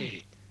 Where is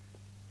he?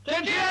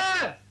 Chien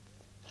Chen!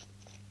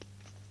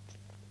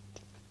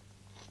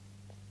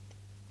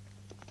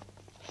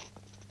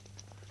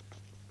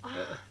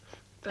 Oh,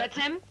 that's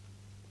him?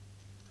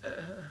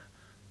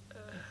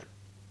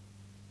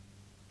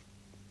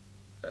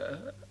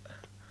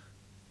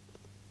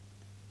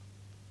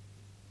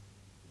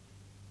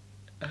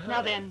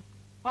 Now then,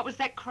 what was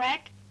that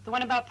crack? The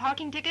one about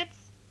parking tickets?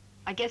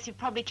 I guess you've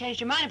probably changed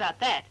your mind about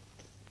that.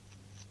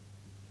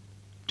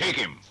 Take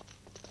him.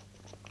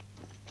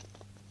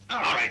 All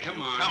right,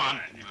 come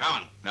on.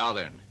 Now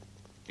then,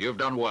 you've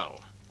done well.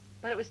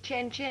 But it was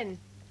Chien Chen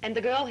and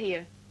the girl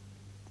here.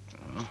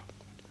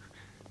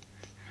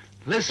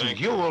 Listen, Thank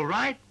you all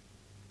right?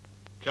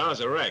 Car's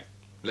a wreck.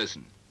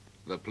 Listen,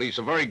 the police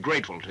are very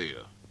grateful to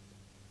you.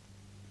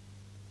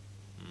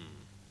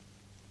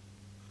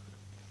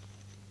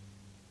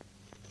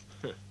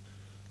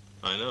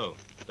 I know.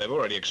 They've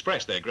already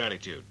expressed their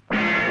gratitude.